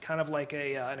around, kind of like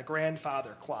in a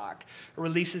grandfather clock. It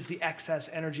releases the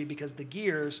excess energy because the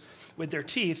gears, with their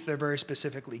teeth, they're very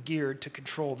specifically geared to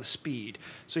control the speed.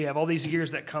 So you have all these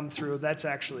gears that come through. That's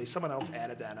actually, someone else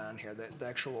added that on here. The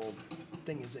actual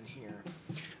thing is in here.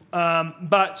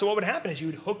 So what would happen is you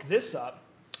would hook this up,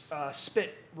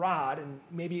 spit rod, and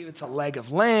maybe it's a leg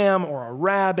of lamb or a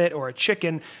rabbit or a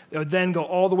chicken. It would then go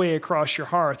all the way across your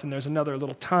hearth, and there's another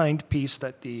little tined piece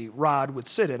that the rod would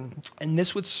sit in, and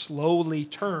this would slowly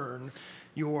turn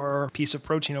your piece of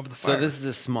protein over the fire. So this is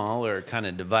a smaller kind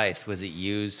of device. Was it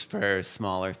used for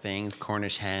smaller things?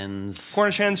 Cornish hens?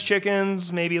 Cornish hens,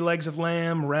 chickens, maybe legs of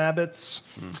lamb, rabbits,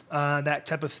 that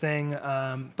type of thing.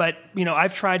 But,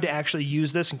 I've tried to actually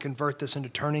use this and convert this into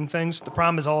turning things. The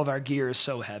problem is all of our gear is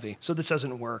so heavy, so this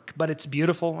doesn't work. But it's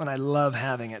beautiful, and I love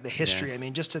having it. The history, Yeah. I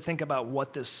mean, just to think about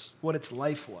what its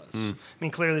life was. I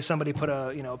mean, clearly somebody put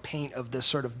a, paint of this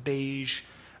sort of beige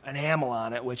enamel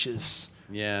on it, which is...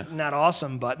 Yeah. Not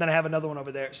awesome, but then I have another one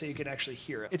over there so you can actually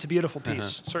hear it. It's a beautiful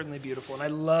piece, certainly beautiful, and I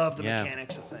love the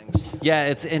mechanics of things. Yeah,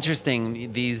 it's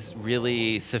interesting. These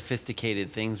really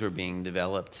sophisticated things were being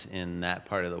developed in that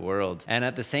part of the world. And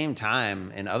at the same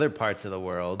time, in other parts of the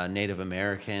world, Native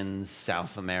Americans,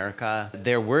 South America,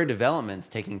 there were developments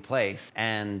taking place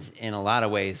and in a lot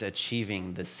of ways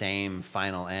achieving the same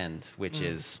final end, which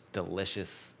is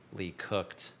deliciously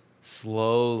cooked,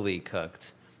 slowly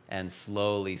cooked, and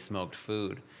slowly smoked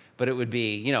food. But it would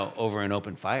be, over an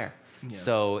open fire. Yeah.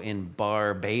 So in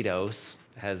Barbados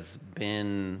has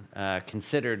been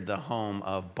considered the home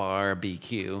of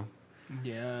barbecue.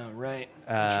 Yeah, right.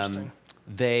 Interesting.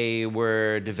 They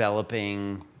were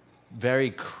developing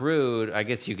very crude, I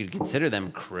guess you could consider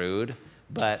them crude,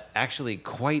 but actually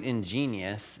quite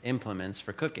ingenious implements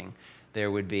for cooking. There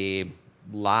would be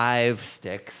live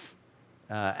sticks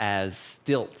as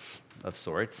stilts of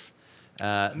sorts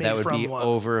that would be what?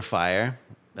 over a fire,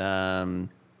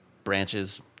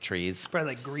 branches, trees.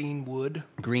 Probably like green wood.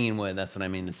 Green wood, that's what I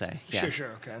mean to say. Yeah.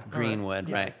 Sure, okay. Green wood,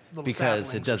 right.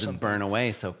 Because it doesn't burn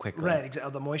away so quickly. Right,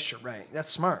 exactly. The moisture, right.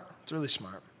 That's smart. It's really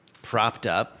smart. Propped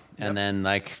up, and then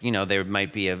there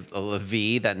might be a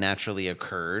V that naturally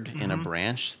occurred in a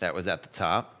branch that was at the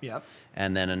top. Yep.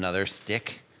 And then another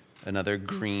stick, another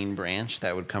green branch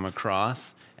that would come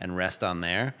across and rest on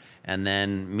there. And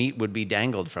then meat would be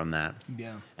dangled from that.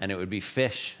 Yeah. And it would be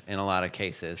fish in a lot of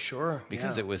cases. Sure.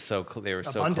 Because it was they were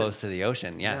so Abundant. close to the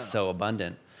ocean. Yeah, so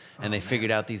abundant. And they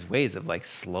figured out these ways of like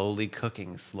slowly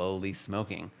cooking, slowly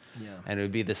smoking. Yeah. And it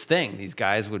would be this thing. These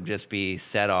guys would just be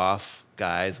set off,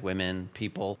 guys, women,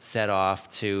 people, set off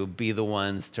to be the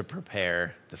ones to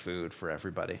prepare the food for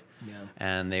everybody. Yeah.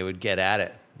 And they would get at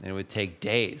it. And it would take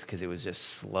days because it was just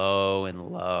slow and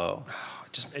low.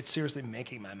 It's seriously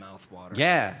making my mouth water.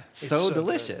 Yeah, It's so good.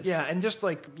 delicious. Yeah, and just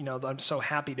like, I'm so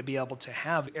happy to be able to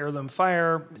have heirloom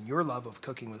fire and your love of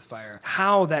cooking with fire,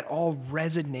 how that all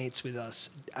resonates with us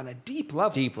on a deep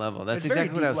level. Deep level. That's A very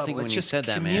exactly what I was deep thinking level. when It's you just said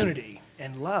that, man. community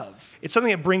and love. It's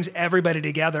something that brings everybody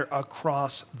together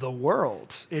across the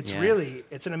world. It's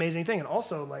it's an amazing thing. And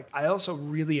also, I also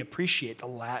really appreciate the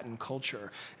Latin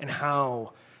culture and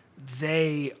how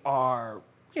they are,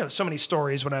 so many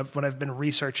stories when I've been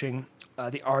researching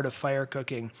the art of fire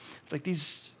cooking. It's like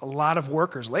a lot of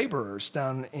workers, laborers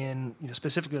down in,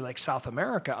 specifically like South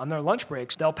America, on their lunch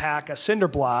breaks, they'll pack a cinder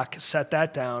block, set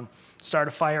that down, start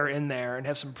a fire in there, and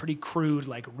have some pretty crude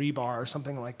like rebar or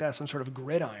something like that, some sort of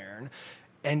gridiron,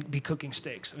 and be cooking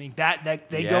steaks. I mean,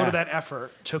 they go to that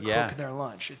effort to cook their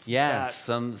lunch. It's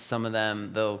some of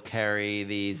them, they'll carry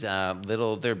these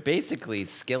they're basically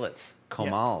skillets,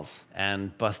 comals,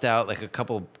 and bust out like a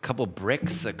couple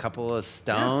bricks, a couple of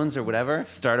stones or whatever,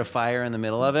 start a fire in the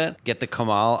middle of it, get the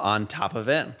comal on top of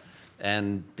it,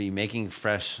 and be making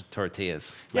fresh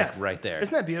tortillas right there.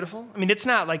 Isn't that beautiful? I mean, it's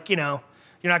not like, you're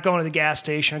not going to the gas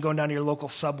station or going down to your local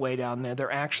Subway down there.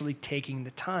 They're actually taking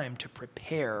the time to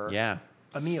prepare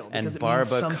a meal. And because it means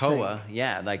barbacoa,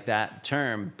 something. like that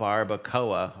term,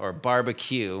 barbacoa or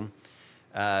barbecue,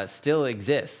 still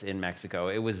exists in Mexico.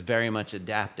 It was very much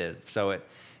adapted. So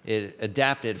it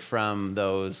adapted from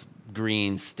those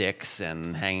green sticks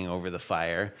and hanging over the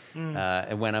fire.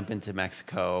 It went up into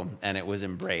Mexico and it was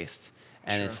embraced.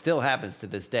 And it still happens to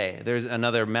this day. There's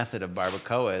another method of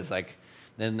barbacoa is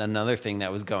then another thing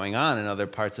that was going on in other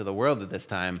parts of the world at this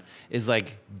time is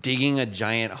digging a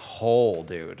giant hole,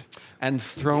 dude, and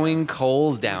throwing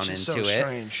coals down into so it.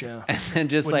 Strange, yeah. And then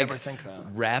just Would never think that.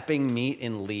 wrapping meat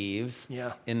in leaves.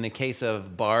 Yeah. In the case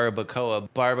of barba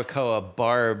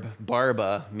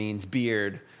means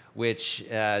beard, which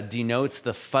denotes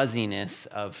the fuzziness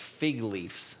of fig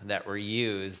leaves that were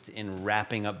used in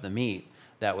wrapping up the meat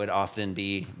that would often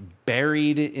be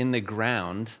buried in the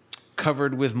ground,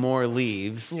 covered with more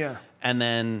leaves, and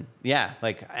then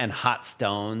and hot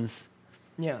stones,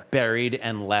 buried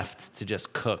and left to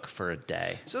just cook for a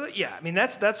day. So I mean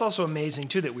that's also amazing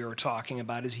too that we were talking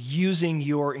about is using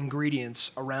your ingredients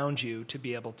around you to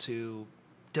be able to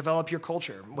develop your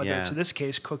culture, whether it's in this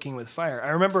case cooking with fire. I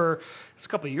remember it's a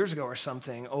couple of years ago or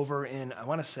something over in, I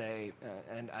want to say,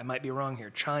 and I might be wrong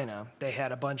here, China. They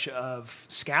had a bunch of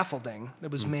scaffolding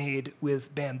that was made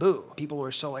with bamboo. People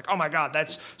were so like, oh my God,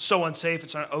 that's so unsafe.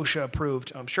 It's not OSHA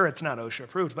approved. I'm sure it's not OSHA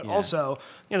approved, but also,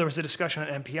 there was a discussion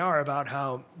on NPR about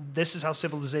how this is how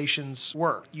civilizations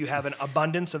work. You have an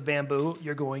abundance of bamboo,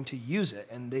 you're going to use it,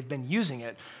 and they've been using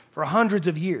it for hundreds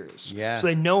of years. Yeah. So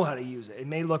they know how to use it. It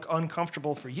may look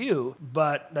uncomfortable for you,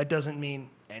 but that doesn't mean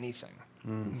anything.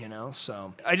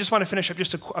 So I just want to finish up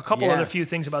just a couple other few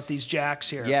things about these jacks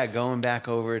here. Yeah, going back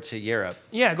over to Europe.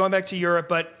 Yeah, going back to Europe,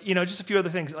 but just a few other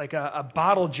things like a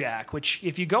bottle jack, which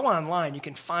if you go online, you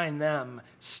can find them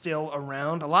still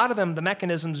around. A lot of them, the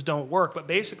mechanisms don't work, but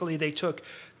basically they took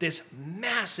this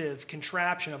massive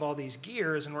contraption of all these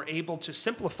gears and were able to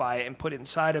simplify it and put it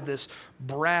inside of this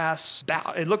brass.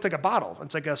 It looked like a bottle.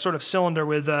 It's like a sort of cylinder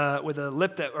with a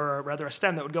lip or rather a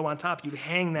stem that would go on top. You'd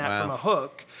hang that from a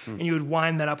hook, and you would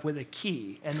wind that up with a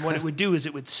key. And what it would do is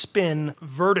it would spin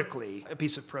vertically a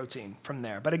piece of protein from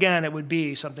there. But again, it would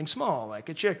be something small like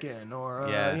a chicken or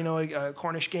a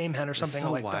Cornish game hen or something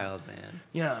like that. So wild, man.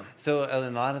 Yeah. So a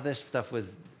lot of this stuff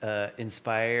was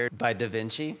inspired by Da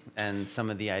Vinci and some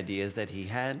of the ideas that he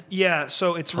had. Yeah,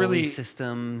 so it's Pulley really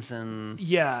systems and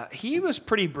he was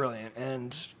pretty brilliant.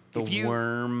 And the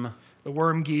worm. the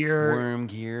worm gear. Worm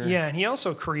gear. Yeah, and he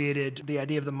also created the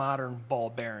idea of the modern ball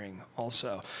bearing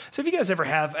also. So if you guys ever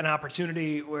have an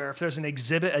opportunity where if there's an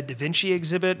exhibit, a Da Vinci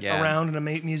exhibit around in a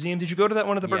museum, did you go to that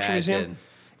one at the Berkshire Museum? I did.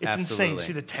 It's Absolutely. insane.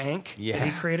 See the tank that Yeah.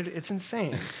 he created? It's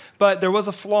insane. But there was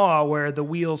a flaw where the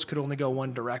wheels could only go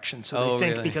one direction. So they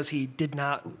think really? because he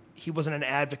wasn't an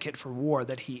advocate for war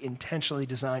that he intentionally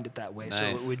designed it that way. So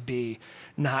Nice. it would be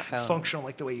not functional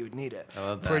like the way you would need it. I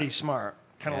love that. Pretty smart.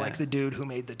 Kind of Yeah. like the dude who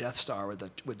made the Death Star with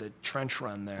the trench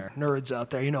run there. Nerds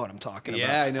out there, you know what I'm talking about.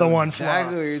 Yeah, I know the one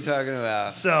exactly flaw. what you're talking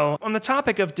about. So on the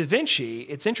topic of Da Vinci,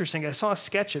 it's interesting. I saw a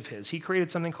sketch of his. He created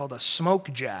something called a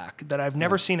smoke jack that I've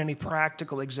never seen any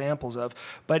practical examples of.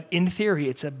 But in theory,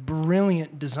 it's a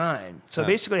brilliant design. So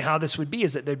basically how this would be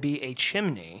is that there'd be a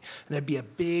chimney, and there'd be a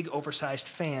big oversized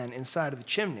fan inside of the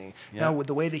chimney. Yeah. Now with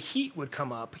the way the heat would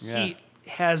come up, Yeah. heat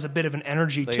has a bit of an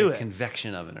energy Like to a it.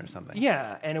 convection oven or something.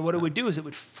 Yeah, and what it would do is it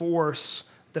would force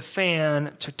the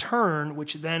fan to turn,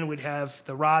 which then would have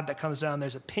the rod that comes down.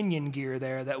 There's a pinion gear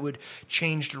there that would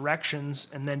change directions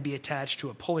and then be attached to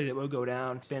a pulley that would go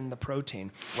down, spin the protein.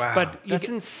 Wow, But you that's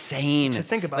get- insane. to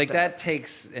think about like that.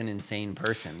 takes an insane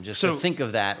person just So- to think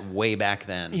of that way back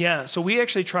then. Yeah, so we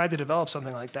actually tried to develop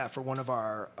something like that for one of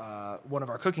our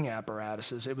cooking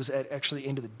apparatuses. It was actually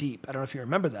Into the Deep. I don't know if you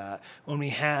remember that when we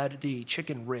had the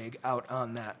chicken rig out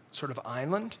on that sort of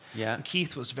island. Yeah. And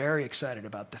Keith was very excited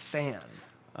about the fan.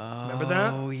 Remember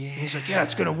that? Oh, yeah. He's like, yeah,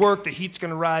 it's going to work. The heat's going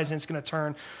to rise and it's going to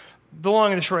turn. The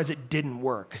long and the short is it didn't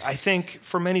work. I think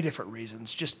for many different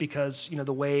reasons, just because,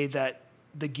 the way that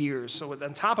the gears, so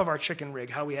on top of our chicken rig,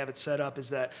 how we have it set up is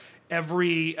that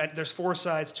there's 4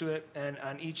 sides to it, and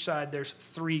on each side there's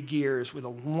 3 gears with a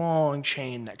long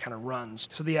chain that kind of runs.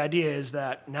 So the idea is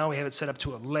that now we have it set up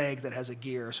to a leg that has a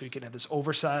gear, so you can have this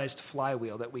oversized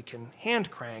flywheel that we can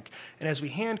hand crank, and as we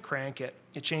hand crank it,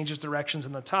 it changes directions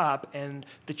in the top, and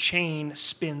the chain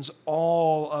spins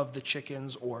all of the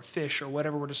chickens or fish or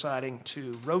whatever we're deciding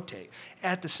to rotate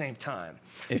at the same time.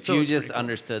 If So you it's just pretty cool.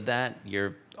 understood that,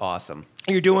 you're awesome.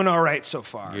 You're doing all right so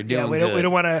far. You're doing we good.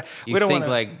 don't want to. You We don't think want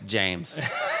to. like James.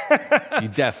 You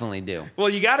definitely do. Well,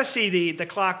 you got to see the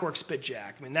clockwork spit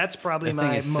jack. I mean, that's probably That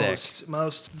thing my is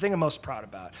most the thing I'm most proud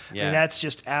about. I Yeah. mean, that's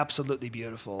just absolutely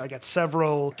beautiful. I got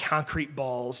several concrete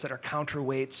balls that are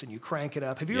counterweights, and you crank it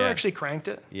up. Have you ever Yeah. actually cranked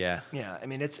it? Yeah. Yeah. I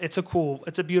mean, it's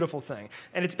a beautiful thing,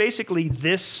 and it's basically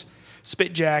this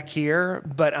spit jack here,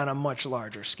 but on a much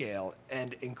larger scale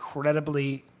and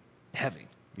incredibly heavy.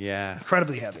 Yeah.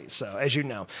 Incredibly heavy, so as you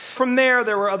know. From there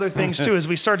were other things too. As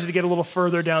we started to get a little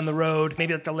further down the road,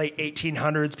 maybe like the late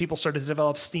 1800s, people started to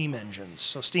develop steam engines.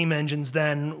 So steam engines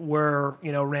then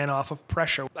ran off of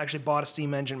pressure. I actually bought a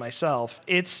steam engine myself.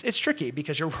 It's tricky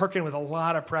because you're working with a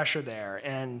lot of pressure there,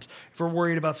 and if we're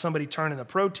worried about somebody turning the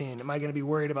protein, am I going to be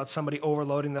worried about somebody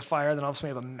overloading the fire? Then all of a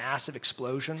sudden we have a massive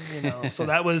explosion, So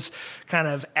that was kind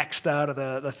of X'd out of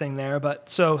the thing there. But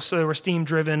so there were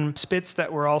steam-driven spits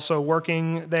that were also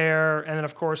working there, and then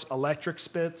of course electric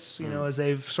spits, as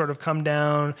they've sort of come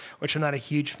down, which I'm not a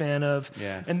huge fan of.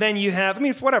 Yeah. And then you have,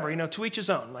 whatever, to each his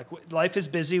own. Like life is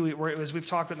busy. As we've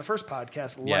talked about in the first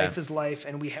podcast, life is life,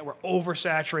 and we're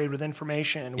oversaturated with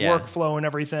information and workflow and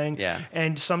everything. Yeah.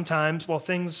 And sometimes,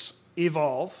 things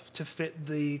evolve to fit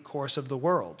the course of the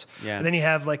world. Yeah. And then you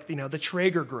have the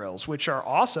Traeger grills, which are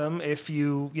awesome if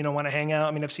you want to hang out.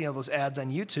 I mean, I've seen all those ads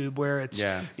on YouTube where it's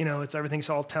it's everything's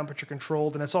all temperature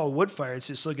controlled and it's all wood fired,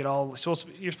 so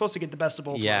you're supposed to get the best of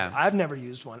both worlds. I've never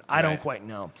used one. I don't quite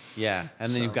know. Yeah. And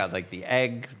then you've got like the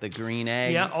eggs, the green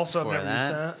egg. Yeah, also I've for never used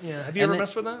that. Yeah. Have you And ever then-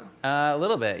 messed with that? A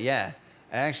little bit, yeah.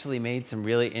 I actually made some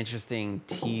really interesting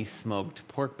tea smoked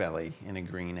pork belly in a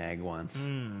green egg once.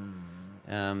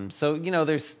 So,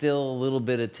 there's still a little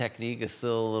bit of technique, there's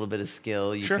still a little bit of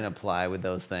skill you can apply with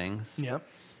those things. Yeah.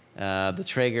 The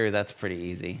Traeger, that's pretty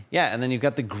easy. Yeah, and then you've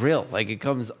got the grill. Like, it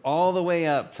comes all the way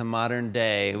up to modern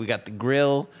day. We got the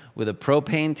grill with a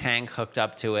propane tank hooked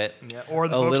up to it. Yeah, or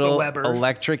the a folks, the little Weber.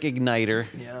 electric igniter.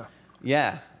 Yeah.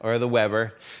 Yeah, or the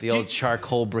Weber, the old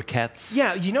charcoal briquettes.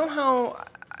 Yeah, you know how...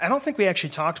 I don't think we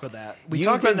actually talked about that. We You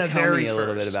talked did about that tell very me a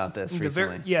little first. bit about this The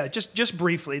recently. just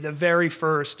briefly, the very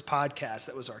first podcast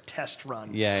that was our test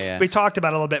run. Yeah. We talked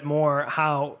about a little bit more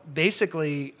how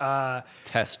basically,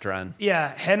 Test run.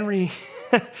 Henry.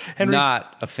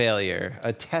 Not a failure,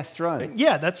 a test run.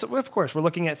 Yeah, that's of course we're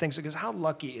looking at things because how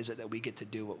lucky is it that we get to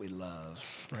do what we love,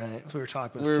 right? That's what we were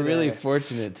talking about. We're today. really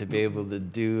fortunate to be able to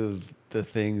do the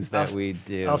things that we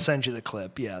do. I'll send you the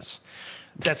clip. Yes.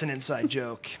 That's an inside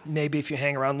joke. Maybe if you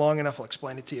hang around long enough, I'll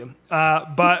explain it to you.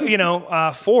 But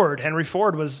Henry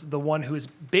Ford was the one who is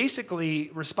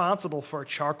basically responsible for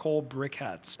charcoal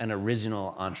briquettes. An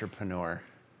original entrepreneur.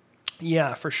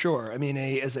 Yeah, for sure. I mean,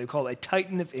 as they call it, a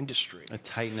titan of industry. A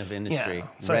titan of industry, Yeah.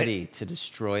 So ready to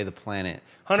destroy the planet,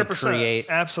 100%. to create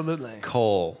Absolutely.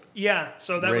 coal, Yeah.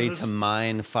 So that ready was to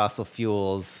mine fossil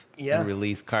fuels Yeah. and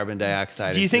release carbon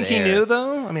dioxide. Do you into think the he air knew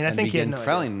though? I mean, I and think he had begin- no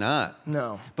Probably idea. not.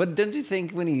 No. But don't you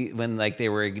think when like they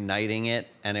were igniting it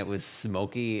and it was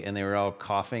smoky and they were all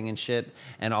coughing and shit,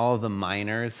 and all of the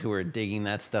miners who were digging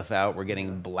that stuff out were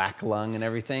getting black lung and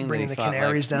everything, Bringing they the thought,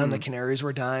 canaries like, down. The canaries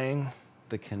were dying.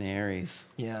 the canaries.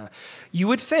 Yeah. You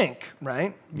would think,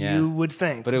 right? Yeah. You would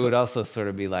think. But it would also sort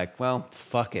of be like, well,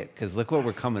 fuck it, because look what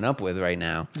we're coming up with right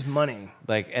now. It's money.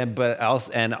 Like,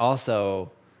 and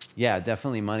also, yeah,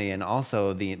 definitely money, and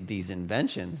also these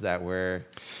inventions that were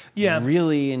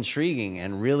really intriguing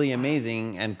and really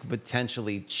amazing and could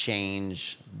potentially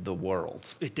change the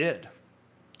world. It did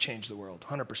change the world,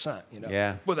 100%. You know,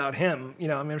 Yeah. Without him, you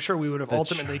know, I mean, I'm sure we would have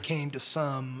ultimately came to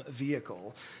some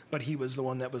vehicle, but he was the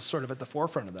one that was sort of at the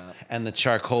forefront of that. And the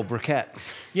charcoal briquette.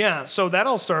 Yeah, so that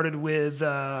all started with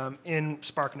in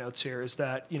Spark Notes here is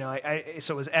that, you know,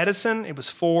 so it was Edison, it was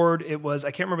Ford, it was,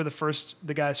 I can't remember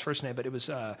the guy's first name, but it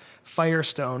was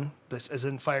Firestone, this as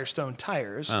in Firestone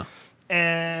tires,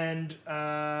 and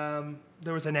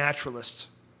there was a naturalist.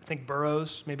 I think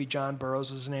Burroughs, maybe John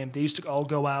Burroughs was his name. They used to all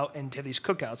go out and have these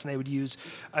cookouts, and they would use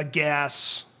a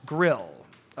gas grill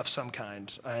of some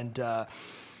kind. And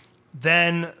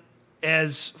then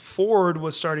as Ford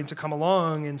was starting to come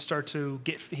along and start to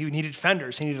he needed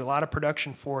fenders. He needed a lot of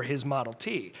production for his Model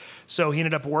T. So he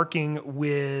ended up working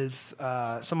with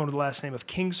someone with the last name of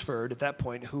Kingsford at that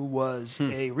point, who was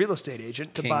a real estate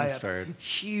agent to buy up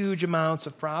huge amounts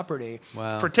of property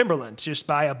for timberland, to just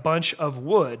buy a bunch of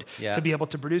wood to be able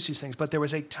to produce these things. But there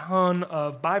was a ton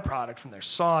of byproduct from there,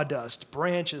 sawdust,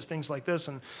 branches, things like this.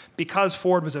 And because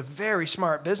Ford was a very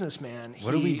smart businessman,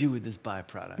 What do we do with this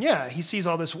byproduct? Yeah, he sees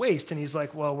all this waste and he's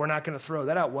like, well, we're not going to throw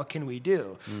that out. What can we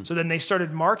do? So then they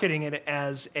started marketing it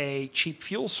as a cheap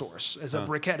fuel source, as a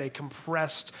briquette, a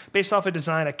compressed, based off a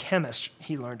design, a chemist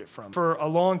he learned it from. For a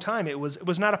long time, it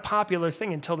was not a popular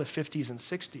thing until the 50s and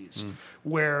 60s,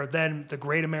 where then the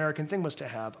great American thing was to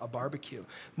have a barbecue.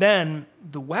 Then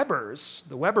the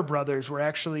Weber brothers were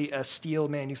actually a steel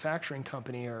manufacturing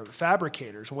company or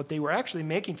fabricators. And what they were actually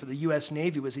making for the U.S.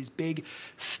 Navy was these big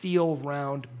steel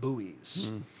round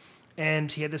buoys.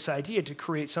 And he had this idea to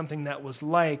create something that was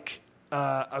like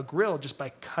a grill just by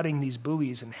cutting these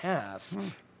buoys in half.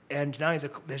 And now,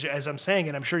 as I'm saying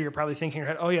it, I'm sure you're probably thinking in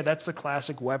your head, oh yeah, that's the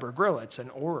classic Weber grill. It's an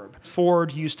orb.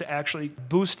 Ford used to actually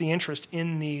boost the interest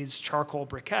in these charcoal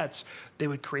briquettes. They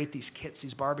would create these kits,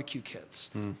 these barbecue kits.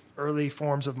 Early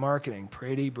forms of marketing.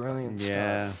 Pretty brilliant stuff.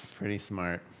 Yeah, pretty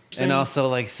smart. And also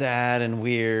like sad and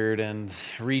weird and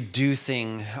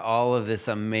reducing all of this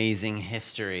amazing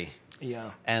history.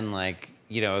 Yeah. And like,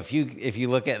 you know, if you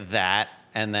look at that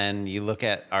and then you look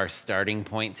at our starting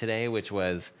point today, which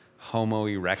was Homo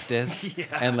erectus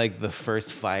and like the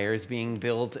first fires being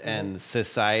built and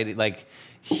society, like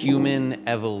human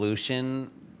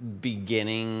evolution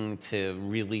beginning to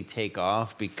really take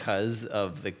off because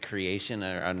of the creation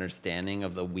or understanding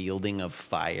of the wielding of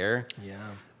fire. Yeah.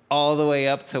 All the way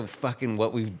up to fucking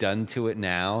what we've done to it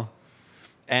now.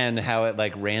 And how it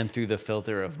like ran through the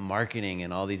filter of marketing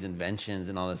and all these inventions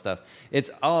and all this stuff. It's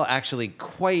all actually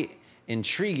quite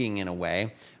intriguing in a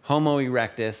way. Homo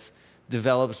erectus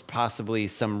develops possibly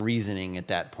some reasoning at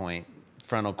that point,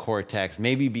 frontal cortex,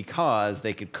 maybe because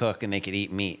they could cook and they could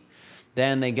eat meat.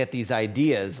 Then they get these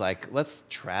ideas like, let's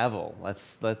travel,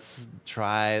 let's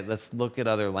look at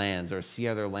other lands or see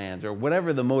other lands or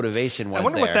whatever the motivation was. I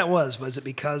wonder there. what that was. Was it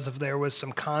because there was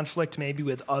some conflict maybe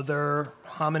with other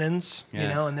hominins, you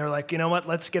know, and they're like, you know what,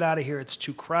 let's get out of here. It's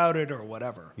too crowded or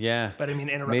whatever. Yeah. But I mean,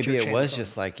 interrupt maybe your it chain was of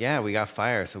just thought. like, yeah, we got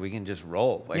fire, so we can just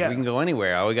roll. Like we can go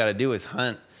anywhere. All we got to do is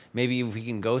hunt. Maybe if we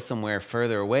can go somewhere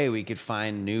further away, we could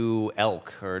find new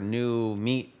elk or new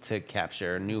meat to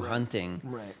capture, new hunting,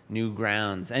 new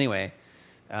grounds. Anyway,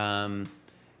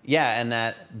 yeah, and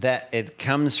that it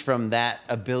comes from that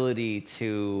ability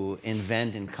to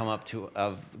invent and come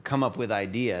up with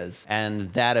ideas,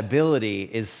 and that ability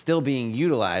is still being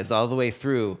utilized all the way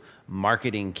through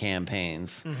marketing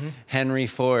campaigns. Henry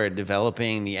Ford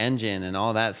developing the engine and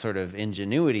all that sort of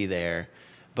ingenuity there.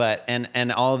 But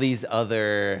and all these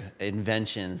other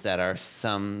inventions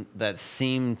that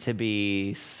seem to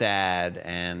be sad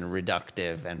and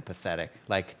reductive and pathetic,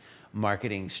 like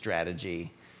marketing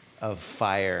strategy of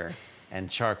fire and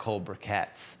charcoal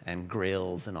briquettes and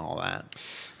grills and all that.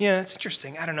 Yeah, it's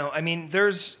interesting. I don't know. I mean,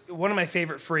 there's one of my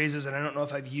favorite phrases, and I don't know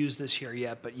if I've used this here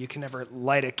yet, but you can never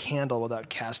light a candle without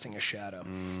casting a shadow.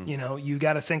 You know, you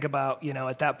got to think about, you know,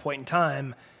 at that point in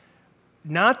time,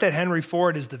 not that Henry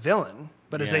Ford is the villain,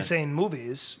 But as they say in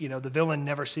movies, you know, the villain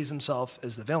never sees himself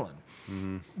as the villain.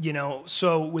 You know,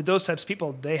 so with those types of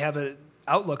people, they have an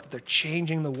outlook that they're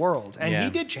changing the world. And he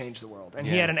did change the world. And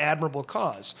he had an admirable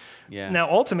cause.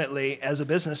 Now, ultimately, as a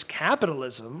business,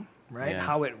 capitalism, right,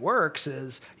 how it works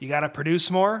is you got to produce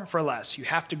more for less. You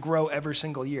have to grow every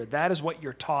single year. That is what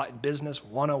you're taught in Business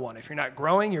 101. If you're not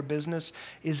growing, your business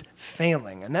is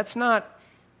failing. And that's not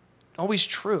always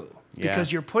true.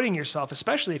 Because you're putting yourself,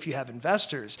 especially if you have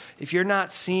investors, if you're not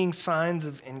seeing signs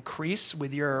of increase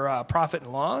with your profit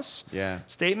and loss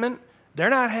statement, they're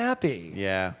not happy.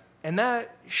 And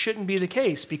that shouldn't be the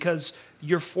case because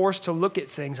you're forced to look at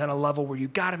things on a level where you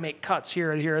got to make cuts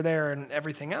here, here, there, and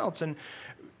everything else. And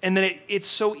then it's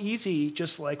so easy,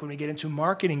 just like when we get into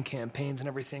marketing campaigns and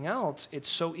everything else, it's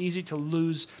so easy to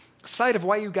lose sight of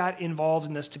why you got involved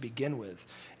in this to begin with.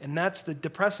 And that's the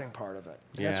depressing part of it.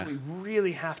 And that's what we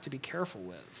really have to be careful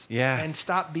with. And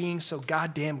stop being so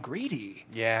goddamn greedy.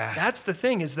 That's the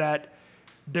thing, is that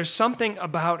there's something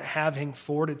about having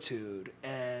fortitude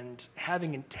and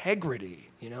having integrity,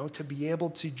 you know, to be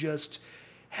able to just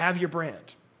have your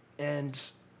brand. And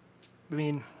I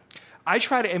mean, I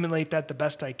try to emulate that the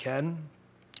best I can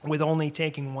with only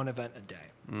taking one event a day.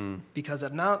 Because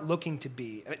I'm not looking to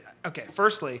be, okay,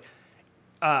 firstly,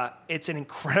 it's an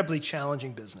incredibly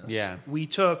challenging business.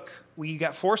 We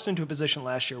got forced into a position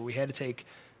last year where we had to take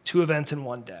 2 events in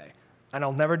one day. And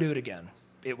I'll never do it again.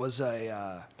 It was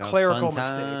a clerical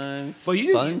mistake.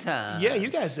 Well, fun times. Yeah, you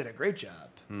guys did a great job.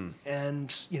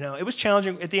 And, you know, it was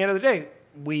challenging. At the end of the day,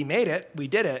 we made it, we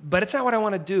did it, but it's not what I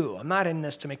want to do. I'm not in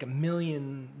this to make $1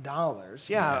 million.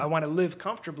 I want to live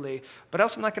comfortably, but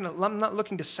also I'm not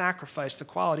looking to sacrifice the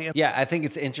quality. Yeah, I think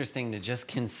it's interesting to just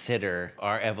consider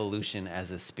our evolution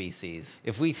as a species.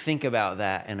 If we think about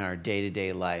that in our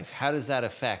day-to-day life, how does that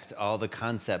affect all the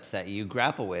concepts that you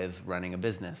grapple with running a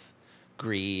business?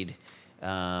 Greed,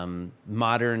 modern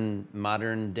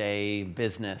day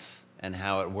business and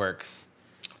how it works.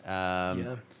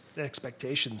 The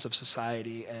expectations of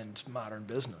society and modern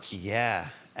business.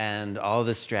 And all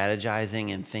the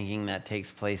strategizing and thinking that takes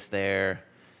place there.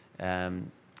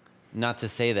 Not to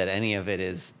say that any of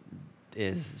it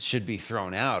should be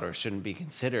thrown out or shouldn't be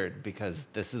considered, because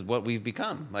this is what we've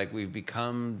become. Like, we've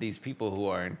become these people who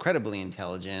are incredibly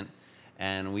intelligent,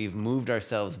 and we've moved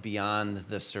ourselves beyond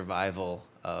the survival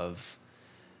of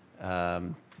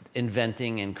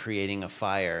inventing and creating a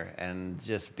fire and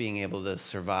just being able to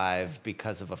survive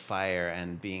because of a fire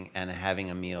and having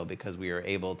a meal because we were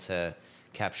able to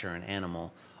capture an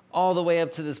animal, all the way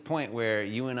up to this point where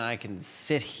you and I can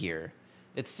sit here.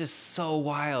 It's just so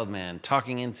wild, man,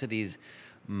 talking into these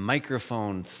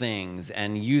microphone things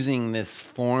and using this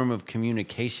form of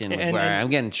communication where I'm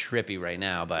getting trippy right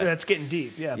now, but that's getting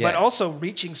deep. But also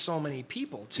reaching so many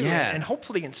people too, and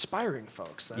hopefully inspiring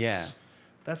folks.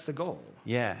 That's the goal.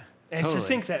 And totally. To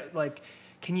think that, like,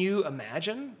 can you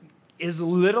imagine as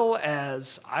little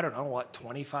as, I don't know, what,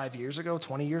 25 years ago,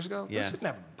 20 years ago? This would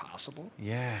never be possible.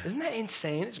 Isn't that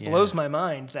insane? It blows my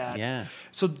mind that.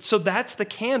 So that's the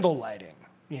candle lighting,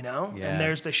 you know? And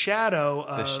there's the shadow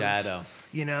of,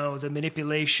 you know, the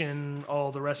manipulation,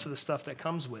 all the rest of the stuff that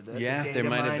comes with it. The data there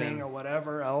might mining have been, or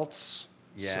whatever else.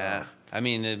 So. I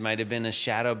mean, it might have been a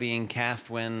shadow being cast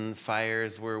when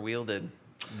fires were wielded.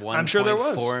 I'm sure there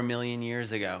was 4 million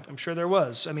years ago. I'm sure there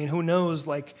was. I mean, who knows?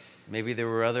 Like, maybe there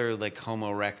were other like Homo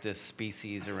erectus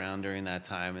species around during that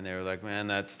time, and they were like, "Man,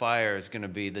 that fire is going to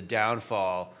be the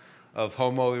downfall of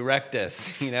Homo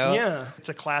erectus." You know? Yeah, it's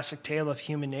a classic tale of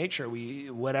human nature.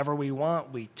 Whatever we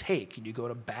want, we take, and you go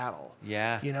to battle.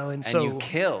 You know, and so you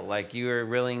kill. Like, you are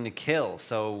willing to kill.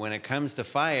 So when it comes to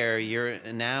fire, you're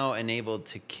now enabled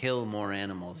to kill more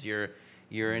animals.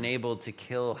 You're enabled to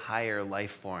kill higher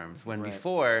life forms. When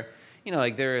before, you know,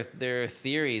 like there are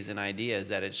theories and ideas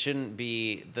that it shouldn't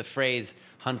be the phrase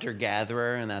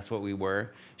hunter-gatherer, and that's what we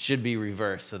were, should be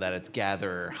reversed so that it's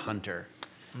gatherer-hunter.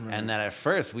 And that at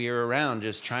first we were around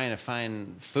just trying to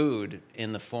find food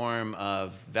in the form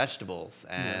of vegetables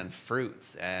and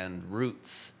fruits and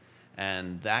roots,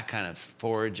 and that kind of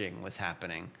foraging was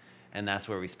happening. And that's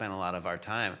where we spent a lot of our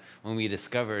time. When we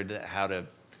discovered how to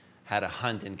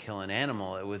hunt and kill an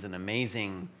animal, it was an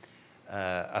amazing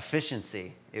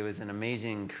efficiency. It was an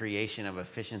amazing creation of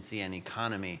efficiency and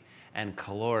economy, and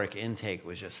caloric intake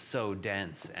was just so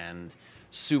dense and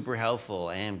super helpful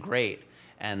and great.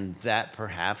 And that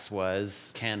perhaps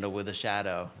was candle with a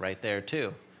shadow right there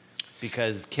too,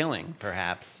 because killing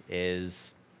perhaps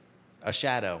is a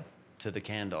shadow to the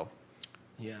candle.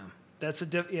 That's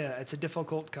it's a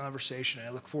difficult conversation. I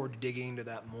look forward to digging into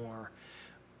that more.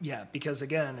 Because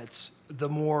again, it's the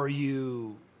more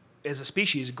you as a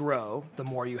species grow, the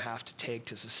more you have to take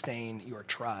to sustain your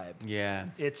tribe. Yeah.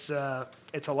 It's a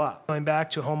lot. Going back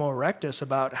to Homo erectus,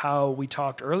 about how we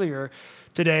talked earlier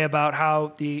today about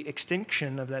how the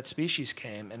extinction of that species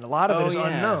came, and a lot of it is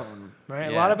unknown,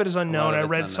 right? A lot of it is unknown. I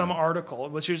read some article,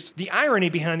 which is the irony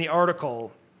behind the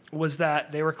article was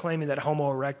that they were claiming that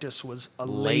Homo erectus was a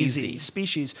lazy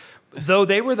species, though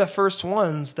they were the first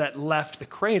ones that left the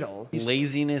cradle.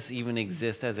 Laziness even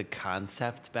exists as a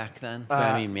concept back then?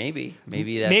 I mean, maybe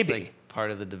that's like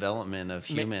part of the development of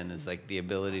human is like the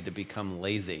ability to become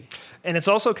lazy. And it's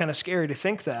also kind of scary to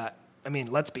think that, I mean,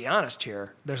 let's be honest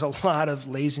here, there's a lot of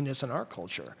laziness in our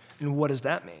culture. And what does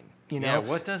that mean? You know? Yeah,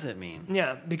 what does it mean?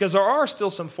 Yeah, because there are still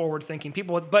some forward-thinking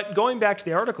people. But going back to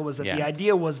the article was that the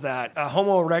idea was that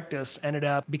Homo erectus ended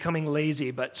up becoming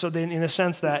lazy. But so then in the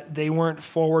sense that they weren't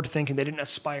forward-thinking, they didn't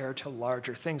aspire to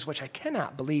larger things, which I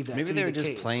cannot believe that. Maybe they were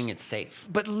just playing it safe.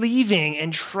 But leaving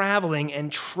and traveling and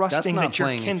trusting that you're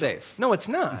playing it safe. No, it's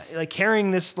not. Like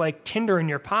carrying this like tinder in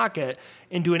your pocket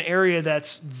into an area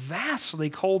that's vastly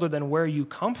colder than where you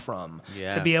come from,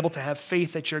 to be able to have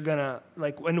faith that you're gonna,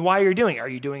 like, and why you're doing it. Are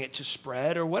you doing it to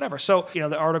spread or whatever? So, you know,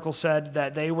 the article said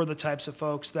that they were the types of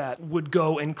folks that would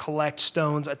go and collect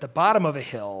stones at the bottom of a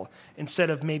hill instead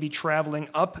of maybe traveling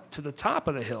up to the top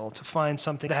of the hill to find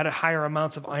something that had higher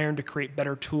amounts of iron to create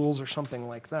better tools or something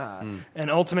like that.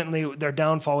 And ultimately, their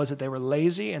downfall was that they were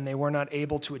lazy and they were not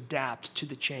able to adapt to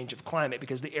the change of climate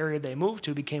because the area they moved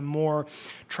to became more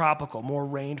tropical, more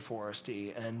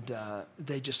rainforesty, and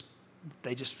they just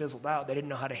fizzled out. They didn't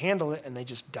know how to handle it, and they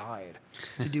just died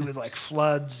to do with like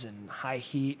floods and high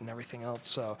heat and everything else.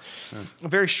 So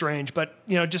very strange. But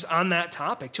you know, just on that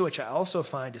topic too, which I also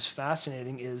find is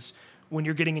fascinating, is when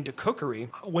you're getting into cookery,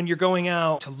 when you're going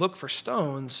out to look for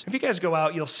stones, if you guys go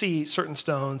out, you'll see certain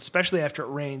stones, especially after it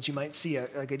rains, you might see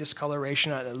a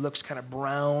discoloration that looks kind of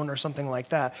brown or something like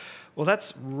that. Well,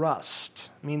 that's rust.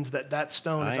 It means that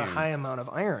stone has a high amount of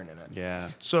iron in it. Yeah.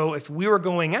 So if we were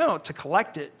going out to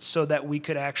collect it so that we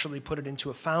could actually put it into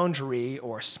a foundry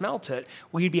or smelt it,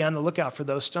 we'd be on the lookout for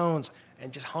those stones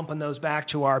and just humping those back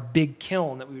to our big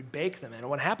kiln that we would bake them in. And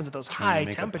what happens at those high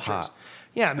temperatures?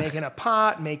 Yeah, making a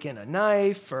pot, making a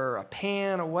knife or a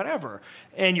pan or whatever.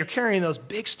 And you're carrying those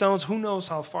big stones, who knows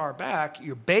how far back.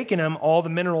 You're baking them, all the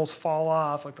minerals fall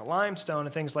off, like the limestone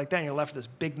and things like that, and you're left with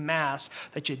this big mass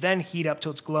that you then heat up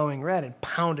till it's glowing red and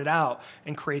pound it out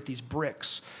and create these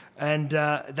bricks. And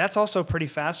that's also pretty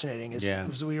fascinating,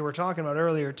 as we were talking about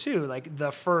earlier too, like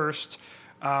the first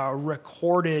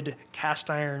recorded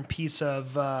cast iron piece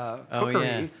of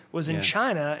cookery was in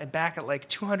China, and back at like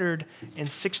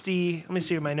 260, let me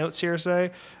see what my notes here say.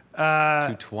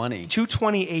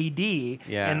 220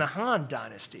 AD in the Han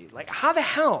Dynasty. Like, how the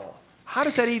hell? How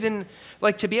does that even,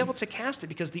 like, to be able to cast it?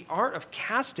 Because the art of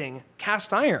casting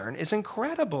cast iron is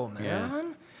incredible,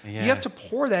 man. Yeah. You have to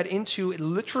pour that into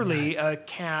literally a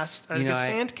cast, a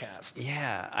sand cast.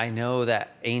 Yeah, I know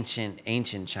that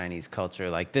ancient Chinese culture,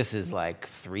 like this is like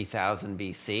 3000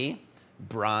 BC,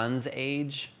 Bronze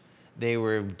Age. They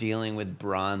were dealing with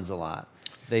bronze a lot.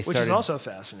 Which is also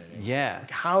fascinating. Yeah.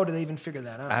 Like, how do they even figure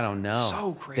that out? I don't know.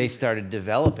 So crazy. They started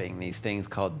developing these things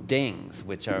called dings,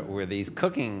 which were these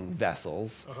cooking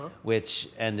vessels, which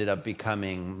ended up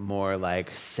becoming more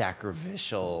like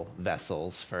sacrificial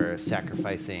vessels for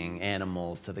sacrificing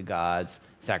animals to the gods,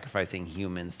 sacrificing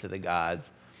humans to the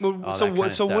gods. Well,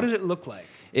 so what did it look like?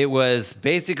 It was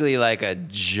basically like a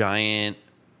giant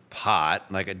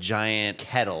pot, like a giant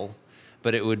kettle,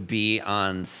 but it would be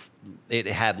on, it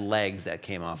had legs that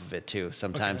came off of it too.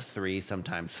 Sometimes 3,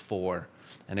 sometimes 4.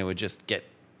 And it would just get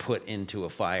put into a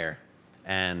fire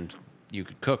and you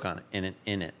could cook on it,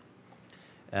 in it.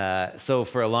 So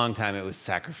for a long time it was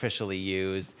sacrificially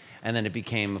used. And then it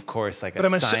became, of course, like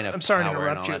a sign of sorry power to interrupt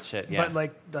and all you, that shit. Yeah.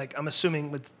 But like I'm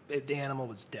assuming the animal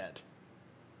was dead.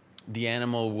 The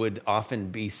animal would often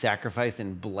be sacrificed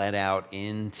and bled out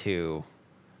into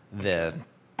the...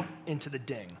 Into the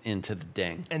ding. Into the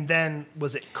ding. And then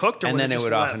was it cooked? Or and was then it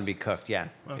would often be cooked. Yeah,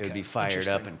 okay. It would be fired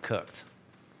up and cooked.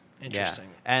 Interesting.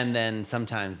 Yeah. And then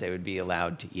sometimes they would be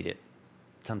allowed to eat it.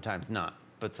 Sometimes not.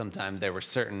 But sometimes there were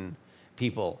certain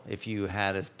people. If you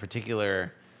had a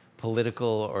particular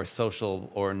political or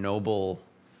social or noble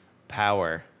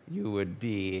power, you would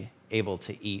be able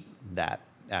to eat that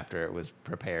after it was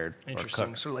prepared. Interesting. Or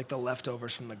cooked. Sort of like the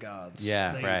leftovers from the gods.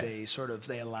 Yeah, right.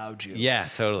 They allowed you. Yeah,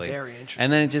 totally. Very interesting.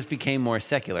 And then it just became more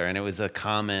secular, and it was a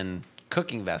common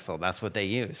cooking vessel. That's what they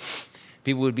used.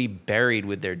 People would be buried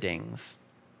with their dings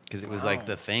because it was like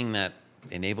the thing that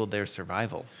enabled their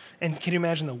survival. And can you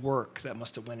imagine the work that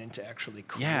must have went into actually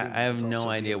creating Yeah, I have It's no also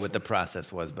idea what beautiful. the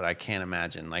process was, but I can't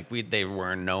imagine. Like there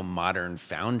were no modern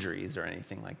foundries or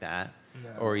anything like that,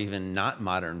 No. or even not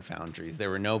modern foundries. There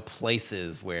were no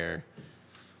places where.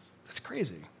 That's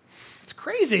crazy. It's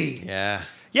crazy. Yeah.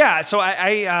 Yeah, so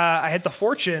I had the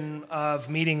fortune of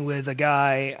meeting with a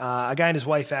guy and his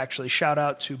wife, actually. Shout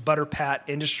out to Butter Pat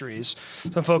Industries.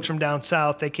 Some folks from down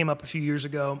south. They came up a few years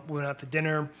ago. We went out to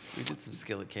dinner. We did some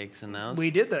skillet cakes in those.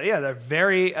 We did that. Yeah, they're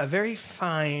a very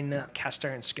fine cast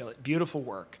iron skillet. Beautiful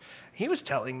work. He was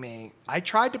telling me, I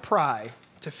tried to pry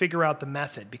to figure out the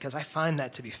method because I find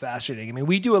that to be fascinating. I mean,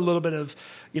 we do a little bit of,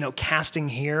 casting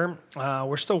here.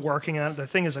 We're still working on it. The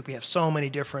thing is, like, we have so many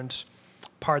different,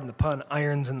 pardon the pun,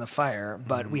 irons in the fire,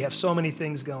 but we have so many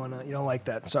things going on. You don't like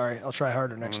that. Sorry, I'll try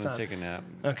harder next I'm time. gonna take a nap.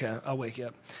 Okay, I'll wake you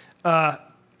up.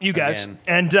 You guys. Again.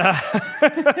 And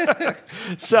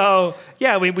so,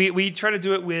 yeah, we try to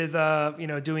do it with,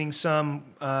 doing some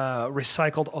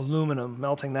recycled aluminum,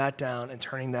 melting that down and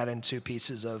turning that into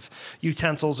pieces of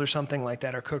utensils or something like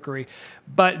that, or cookery.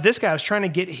 But this guy was trying to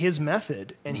get his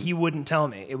method, and he wouldn't tell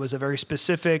me. It was a very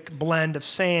specific blend of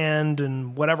sand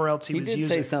and whatever else he was He did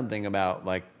using. say something about,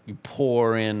 like, you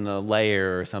pour in a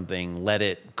layer or something, let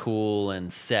it cool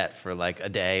and set for like a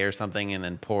day or something, and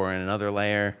then pour in another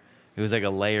layer. It was like a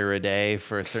layer a day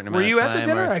for a certain amount of time. Were you at the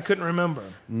dinner? I couldn't remember.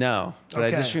 No, but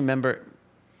Okay. I just remember.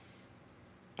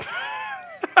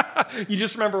 You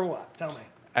just remember what? Tell me.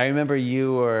 I remember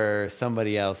you or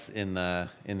somebody else in the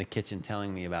kitchen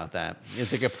telling me about that.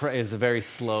 It's like it's a very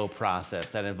slow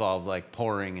process that involved like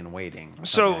pouring and waiting.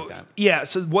 So Like that. yeah,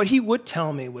 so what he would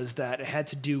tell me was that it had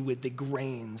to do with the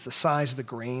grains, the size of the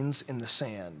grains in the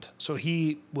sand. So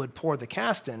he would pour the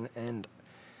cast in, and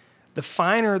the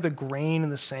finer the grain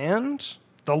in the sand,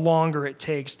 the longer it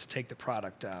takes to take the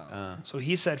product out. So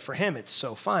he said for him, it's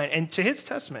so fine. And to his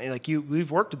testimony, like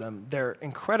we've worked with them, they're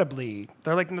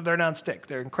nonstick.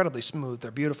 They're incredibly smooth.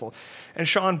 They're beautiful. And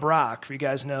Sean Brock, if you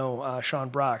guys know Sean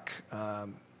Brock,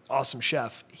 awesome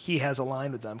chef, he has a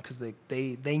line with them because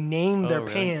they name their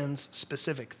really? pans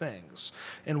specific things.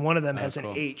 And one of them has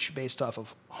cool. an H based off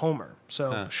of Homer.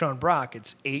 So Sean Brock,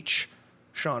 it's H.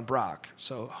 Sean Brock.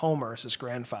 So Homer is his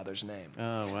grandfather's name.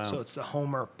 Oh, wow. So it's the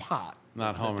Homer pot.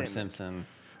 Not Homer they- Simpson.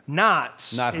 Not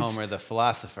it's- Homer the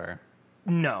philosopher.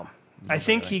 No. I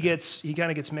think like he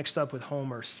kind of gets mixed up with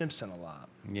Homer Simpson a lot.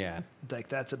 Yeah. Like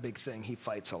that's a big thing. He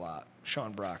fights a lot.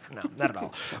 Sean Brock. No, not at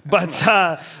all. But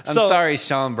I'm sorry,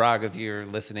 Sean Brock, if you're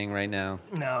listening right now.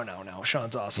 No.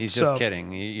 Sean's awesome. He's just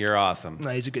kidding. You're awesome. No,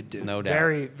 he's a good dude. No doubt.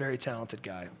 Very, very talented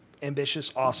guy.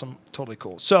 Ambitious, awesome, totally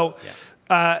cool. So,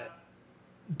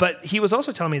 but he was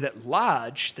also telling me that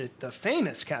Lodge, the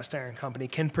famous cast iron company,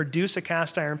 can produce a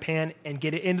cast iron pan and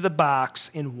get it into the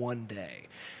box in one day.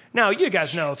 Now, you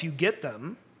guys know if you get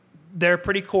them, they're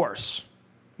pretty coarse.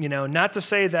 Not to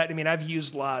say that, I've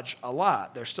used Lodge a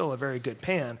lot. They're still a very good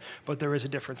pan, but there is a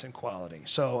difference in quality.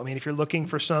 So, if you're looking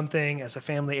for something as a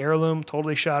family heirloom,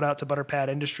 totally shout out to Butter Pat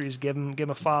Industries. Give them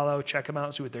a follow, check them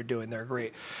out, see what they're doing. They're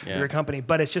great. Yeah. They're a company.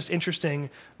 But it's just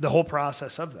interesting, the whole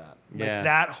process of that. Yeah.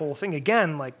 That whole thing.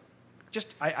 Again,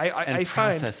 I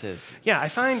find... processes. Yeah, I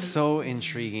find... So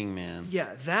intriguing, man. Yeah,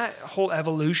 that whole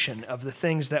evolution of the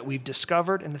things that we've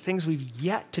discovered and the things we've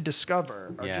yet to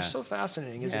discover are just so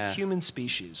fascinating as a human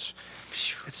species.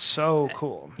 It's so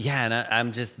cool. Yeah, and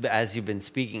I'm just, as you've been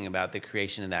speaking about the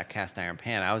creation of that cast iron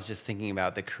pan, I was just thinking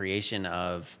about the creation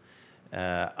of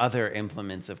other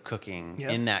implements of cooking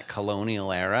in that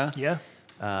colonial era. Yeah.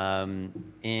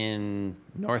 In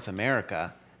North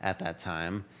America at that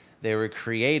time, they were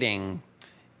creating,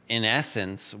 in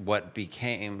essence, what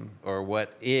became or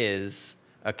what is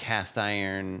a cast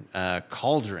iron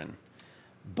cauldron,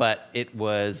 but it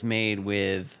was made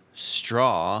with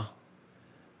straw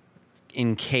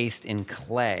encased in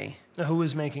clay. Now, who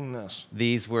was making this?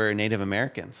 These were Native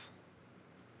Americans.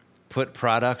 Put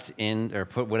product in, or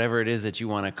put whatever it is that you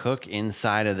want to cook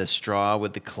inside of the straw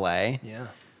with the clay. Yeah.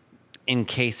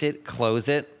 Encase it, close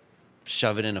it,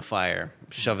 shove it in a fire,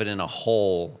 shove it in a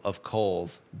hole of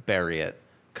coals, bury it,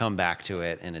 come back to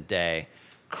it in a day,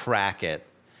 crack it,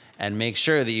 and make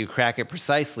sure that you crack it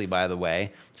precisely, by the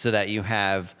way, so that you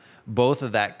have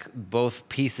both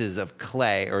pieces of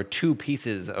clay or two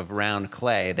pieces of round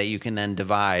clay that you can then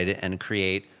divide and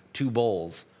create two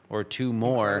bowls or two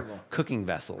more Incredible. cooking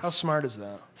vessels. How smart is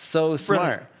that? So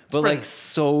smart, but brilliant. like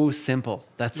so simple.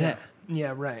 That's it.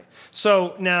 Yeah, right.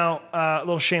 So now, a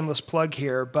little shameless plug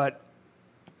here, but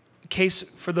in case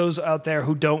for those out there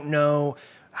who don't know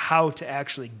how to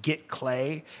actually get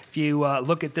clay, if you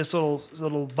look at this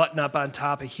little button up on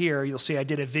top of here, you'll see I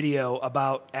did a video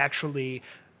about actually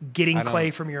getting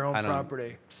clay from your own property. I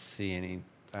don't see any.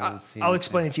 I'll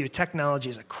explain it to you. Technology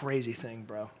is a crazy thing,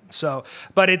 bro. So,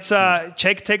 but it's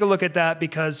take a look at that,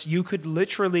 because you could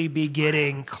literally be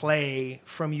getting clay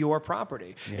from your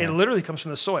property. Yeah. It literally comes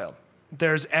from the soil.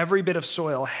 There's every bit of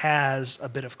soil has a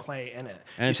bit of clay in it.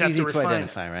 And it's easy to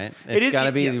identify, right? It's got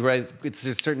to be right. It's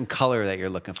a certain color that you're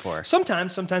looking for.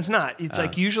 Sometimes not. It's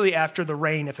like usually after the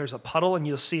rain, if there's a puddle and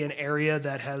you'll see an area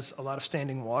that has a lot of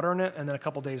standing water in it, and then a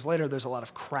couple days later there's a lot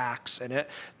of cracks in it,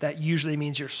 that usually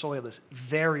means your soil is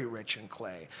very rich in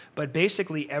clay. But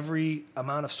basically every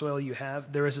amount of soil you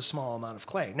have, there is a small amount of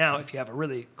clay. Now, if you have a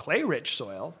really clay-rich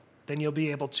soil, then you'll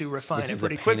be able to refine it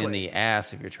pretty quickly. Which is a pain in the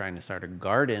ass if you're trying to start a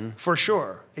garden. For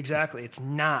sure. Exactly. It's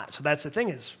not. So that's the thing,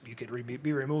 is you could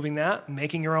be removing that,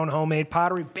 making your own homemade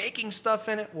pottery, baking stuff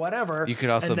in it, whatever. You could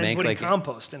also and then make putting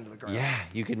compost into the ground. Yeah.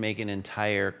 You could make an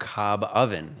entire cob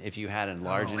oven if you had a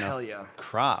large enough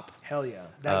crop. Hell yeah.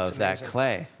 Of that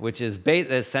clay, which is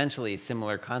essentially a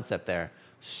similar concept there.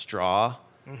 Straw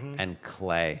and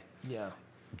clay. Yeah.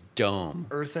 Dome.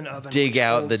 Earthen oven. Dig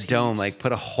out the dome, like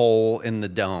put a hole in the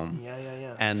dome.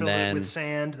 Yeah. And fill then it with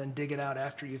sand, then dig it out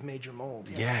after you've made your mold.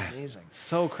 Yeah. It's amazing.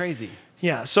 So crazy.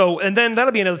 Yeah. So, and then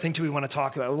that'll be another thing too we want to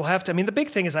talk about. We'll have to, I mean, the big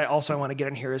thing is I want to get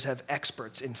in here is have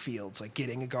experts in fields, like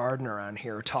getting a gardener on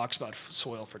here who talks about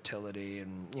soil fertility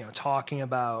and, talking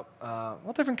about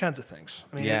all different kinds of things.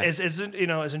 I mean, as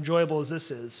enjoyable as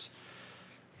this is,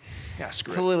 yeah,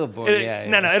 screw it. It's a little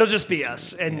boring. No, it'll just be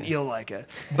us, and you'll like it.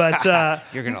 But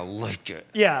you're gonna like it.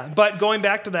 Yeah, but going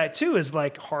back to that too is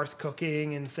like hearth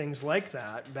cooking and things like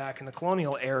that. Back in the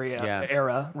colonial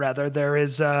era, there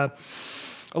is a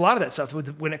lot of that stuff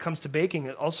when it comes to baking.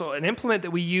 Also, an implement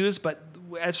that we use, but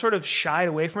I've sort of shied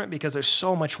away from it because there's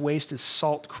so much waste, is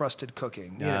salt-crusted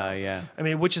cooking. Yeah. I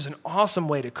mean, which is an awesome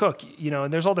way to cook,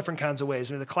 and there's all different kinds of ways.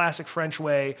 The classic French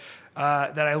way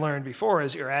that I learned before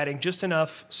is you're adding just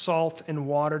enough salt and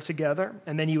water together,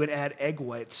 and then you would add egg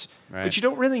whites. Right. But you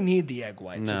don't really need the egg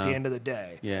whites at the end of the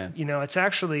day. Yeah. It's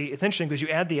interesting because you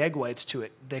add the egg whites to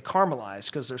it, they caramelize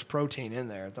because there's protein in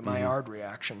there, the Maillard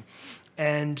reaction.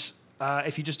 And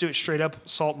if you just do it straight up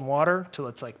salt and water till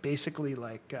it's like basically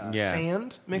like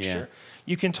sand mixture,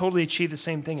 you can totally achieve the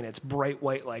same thing, and it's bright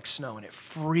white like snow, and it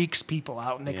freaks people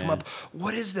out. And they come up,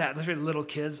 what is that? Those little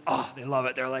kids, they love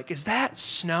it. They're like, is that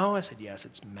snow? I said, yes,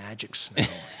 it's magic snow.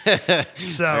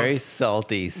 So very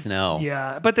salty snow.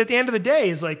 Yeah, but at the end of the day,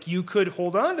 is like you could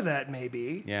hold on to that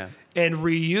maybe. Yeah. And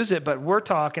reuse it, but we're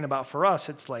talking about, for us,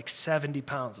 it's like 70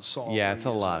 pounds of salt. Yeah, it's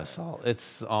a lot of salt.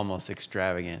 It's almost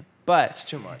extravagant. But it's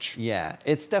too much. Yeah,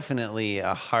 it's definitely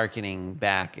a hearkening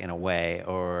back in a way,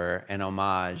 or an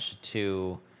homage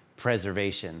to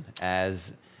preservation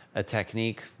as a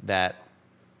technique that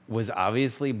was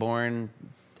obviously born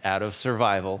out of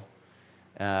survival,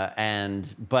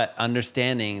 but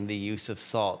understanding the use of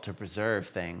salt to preserve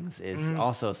things is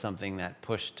also something that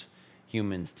pushed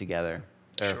humans together,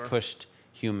 or pushed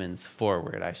humans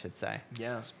forward, I should say.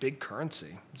 Yeah, it's big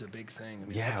currency. It's a big thing. I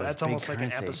mean, yeah, that's almost like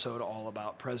an episode all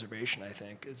about preservation, I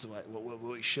think, is what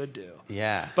we should do.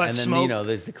 Yeah, but and then,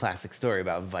 there's the classic story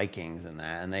about Vikings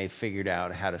and they figured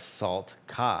out how to salt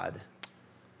cod.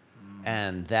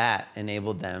 And that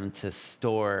enabled them to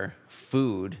store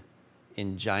food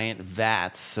in giant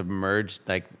vats, submerged,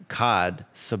 like cod,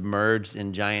 submerged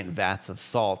in giant vats of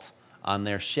salt on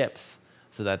their ships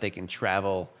so that they can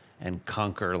travel and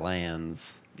conquer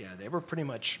lands. Yeah, they were pretty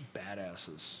much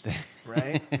badasses,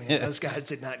 right? I mean, those guys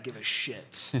did not give a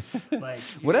shit. Like,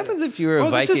 what happens if you were a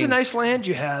Viking? This is a nice land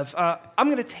you have. I'm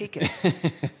going to take it.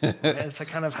 It's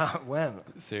kind of how it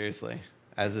went. Seriously,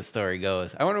 as the story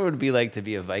goes. I wonder what it would be like to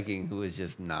be a Viking who was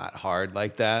just not hard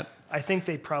like that. I think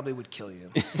they probably would kill you.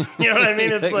 You know what I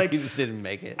mean? It's like you just didn't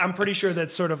make it. I'm pretty sure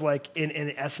that's sort of like,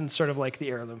 in essence, sort of like the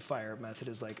heirloom fire method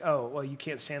is like, oh, well, you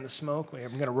can't stand the smoke. Well,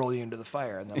 I'm going to roll you into the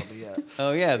fire, and that'll be it.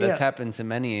 Oh, yeah, that's happened to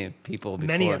many people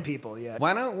before. Many people, yeah.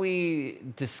 Why don't we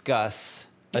discuss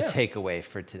a takeaway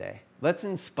for today? Let's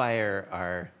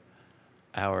inspire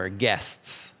our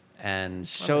guests and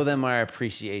show them our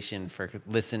appreciation for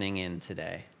listening in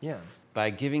today. Yeah. By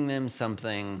giving them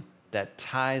something that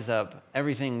ties up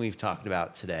everything we've talked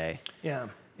about today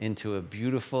into a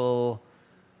beautiful,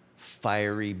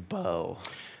 fiery bow.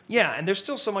 Yeah, and there's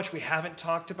still so much we haven't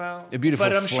talked about. A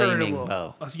beautiful flaming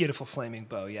bow. A beautiful flaming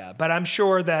bow, yeah. But I'm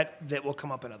sure that will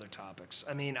come up in other topics.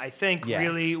 I mean, I think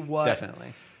really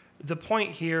definitely. The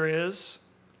point here is,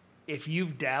 if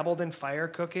you've dabbled in fire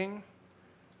cooking,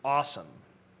 awesome.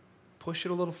 Push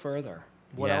it a little further.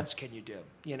 What else can you do?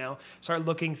 Start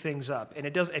looking things up. And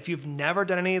if you've never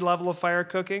done any level of fire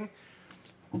cooking,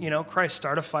 Christ,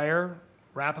 start a fire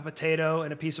wrap a potato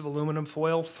in a piece of aluminum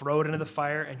foil, throw it into the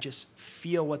fire, and just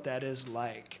feel what that is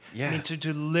like. Yeah. I mean,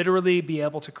 to literally be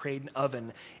able to create an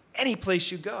oven any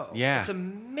place you go. Yeah. It's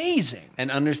amazing. And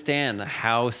understand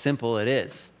how simple it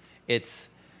is. It's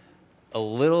a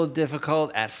little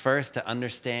difficult at first to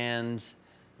understand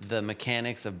the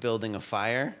mechanics of building a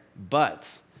fire,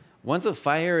 but once a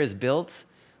fire is built,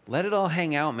 let it all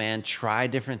hang out, man. Try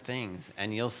different things,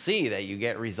 and you'll see that you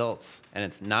get results. And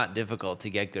it's not difficult to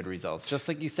get good results. Just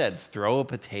like you said, throw a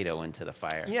potato into the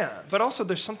fire. Yeah, but also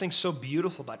there's something so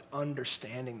beautiful about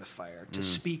understanding the fire, to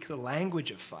speak the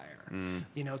language of fire.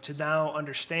 You know, to now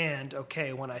understand,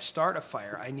 okay, when I start a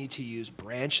fire, I need to use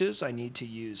branches, I need to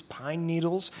use pine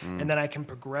needles, and then I can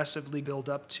progressively build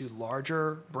up to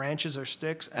larger branches or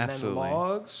sticks, and Absolutely. then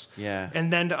logs. Yeah.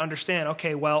 And then to understand,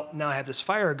 okay, well, now I have this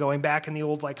fire going back in the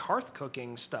old like hearth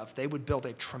cooking stuff. They would build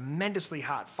a tremendously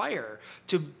hot fire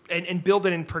and build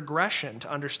it in progression to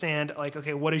understand, like,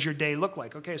 okay, what does your day look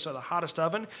like? Okay, so the hottest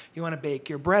oven, you want to bake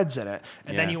your breads in it.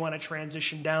 And then Yeah. you want to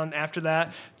transition down after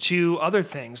that to other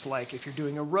things, like if you're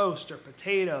doing a roast or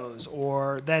potatoes,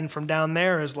 or then from down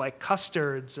there is like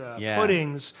custards, Yeah.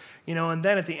 puddings, you know, and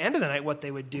then at the end of the night, what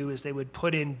they would do is they would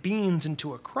put in beans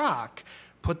into a crock,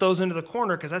 put those into the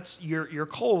corner, because that's your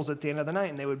coals at the end of the night,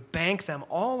 and they would bank them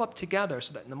all up together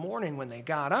so that in the morning when they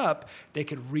got up, they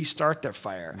could restart their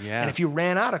fire. Yeah. And if you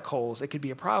ran out of coals, it could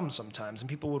be a problem sometimes, and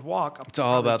people would walk up It's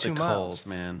all probably about the 2 miles. coals,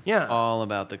 man. Yeah. All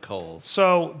about the coals.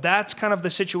 So that's kind of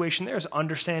the situation there, is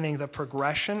understanding the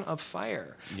progression of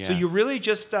fire. Yeah. So you really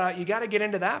just, you got to get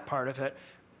into that part of it.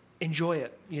 Enjoy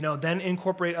it, you know, then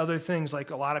incorporate other things. Like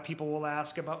a lot of people will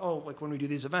ask about, oh, like when we do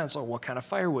these events, oh, what kind of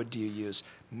firewood do you use?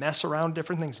 Mess around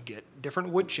different things, get different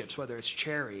wood chips, whether it's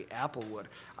cherry, apple wood.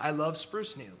 I love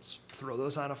spruce needles. Throw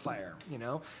those on a fire, you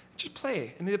know, just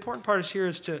play. And the important part is here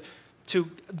is to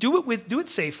do it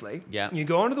safely. Yeah. You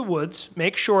go into the woods,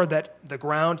 make sure that the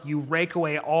ground, you rake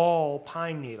away all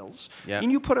pine needles, Yeah.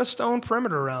 and you put a stone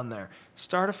perimeter around there.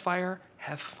 Start a fire,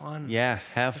 have fun. Yeah,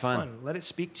 have fun. Let it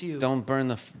speak to you. Don't burn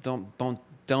the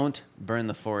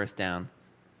forest down.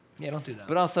 Yeah, don't do that.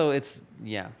 But also,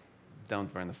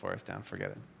 don't burn the forest down.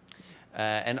 Forget it.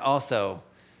 And also,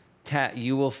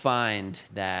 you will find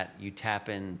that you tap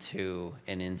into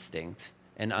an instinct,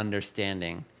 an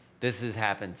understanding. This has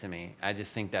happened to me. I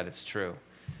just think that it's true.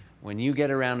 When you get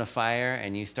around a fire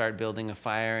and you start building a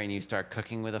fire and you start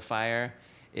cooking with a fire,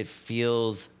 it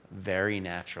feels very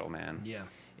natural, man. Yeah.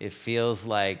 It feels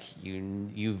like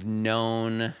you've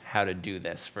known how to do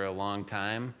this for a long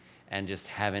time and just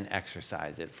haven't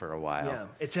exercised it for a while. Yeah,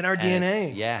 it's in our And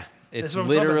DNA. It's That's what I'm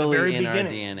talking about, the literally very in our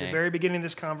beginning, DNA. the very beginning of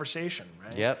this conversation,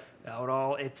 right? Yep.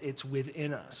 It's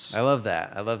within us. I love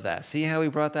that. I love that. See how we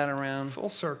brought that around? Full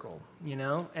circle, you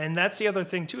know? And that's the other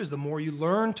thing, too, is the more you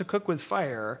learn to cook with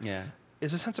fire, Yeah.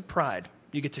 is a sense of pride.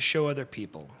 You get to show other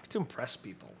people, you get to impress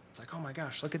people. It's like, oh my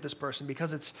gosh, look at this person,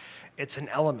 because it's an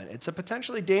element. It's a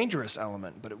potentially dangerous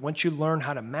element, but once you learn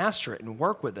how to master it and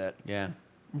work with it, Yeah.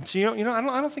 so I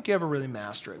don't think you ever really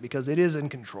master it, because it is in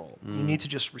control. You need to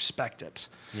just respect it.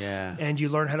 Yeah. And you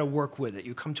learn how to work with it.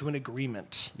 You come to an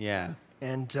agreement. Yeah.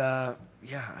 And I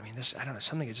mean, I don't know,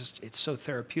 something is just, it's so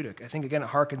therapeutic. I think, again, it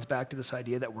harkens back to this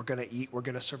idea that we're going to eat, we're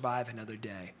going to survive another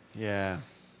day. Yeah.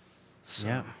 So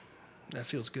Yeah. that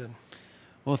feels good.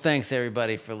 Well, thanks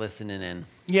everybody for listening in.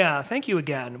 Yeah, thank you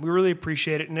again. We really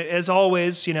appreciate it. And as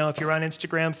always, you know, if you're on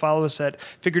Instagram, follow us at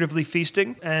Figuratively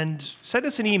Feasting, and send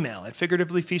us an email at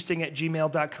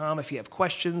figurativelyfeasting@gmail.com if you have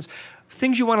questions,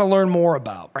 things you want to learn more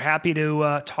about. We're happy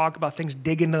to talk about things,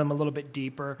 dig into them a little bit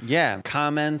deeper. Yeah,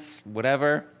 comments,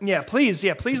 whatever. Yeah, please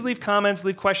leave comments,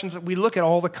 leave questions. We look at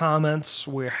all the comments.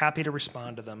 We're happy to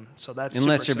respond to them. So that's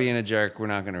Unless super you're being exciting. a jerk, we're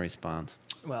not going to respond.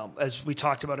 Well, as we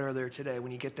talked about earlier today,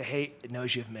 when you get the hate, it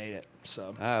knows you've made it.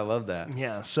 So I love that.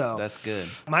 yeah, so That's good.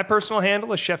 my personal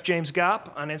handle is Chef James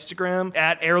Gop on Instagram,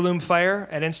 at Heirloom Fire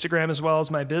at Instagram, as well as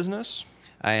my business.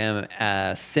 I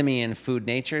am Simeon Food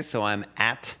Nature, so I'm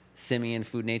at Simeon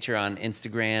Food Nature on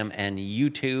Instagram and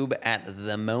YouTube at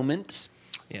the moment.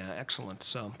 Yeah, excellent.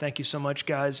 So thank you so much,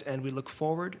 guys, and we look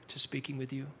forward to speaking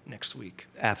with you next week.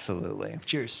 Absolutely.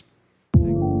 Cheers.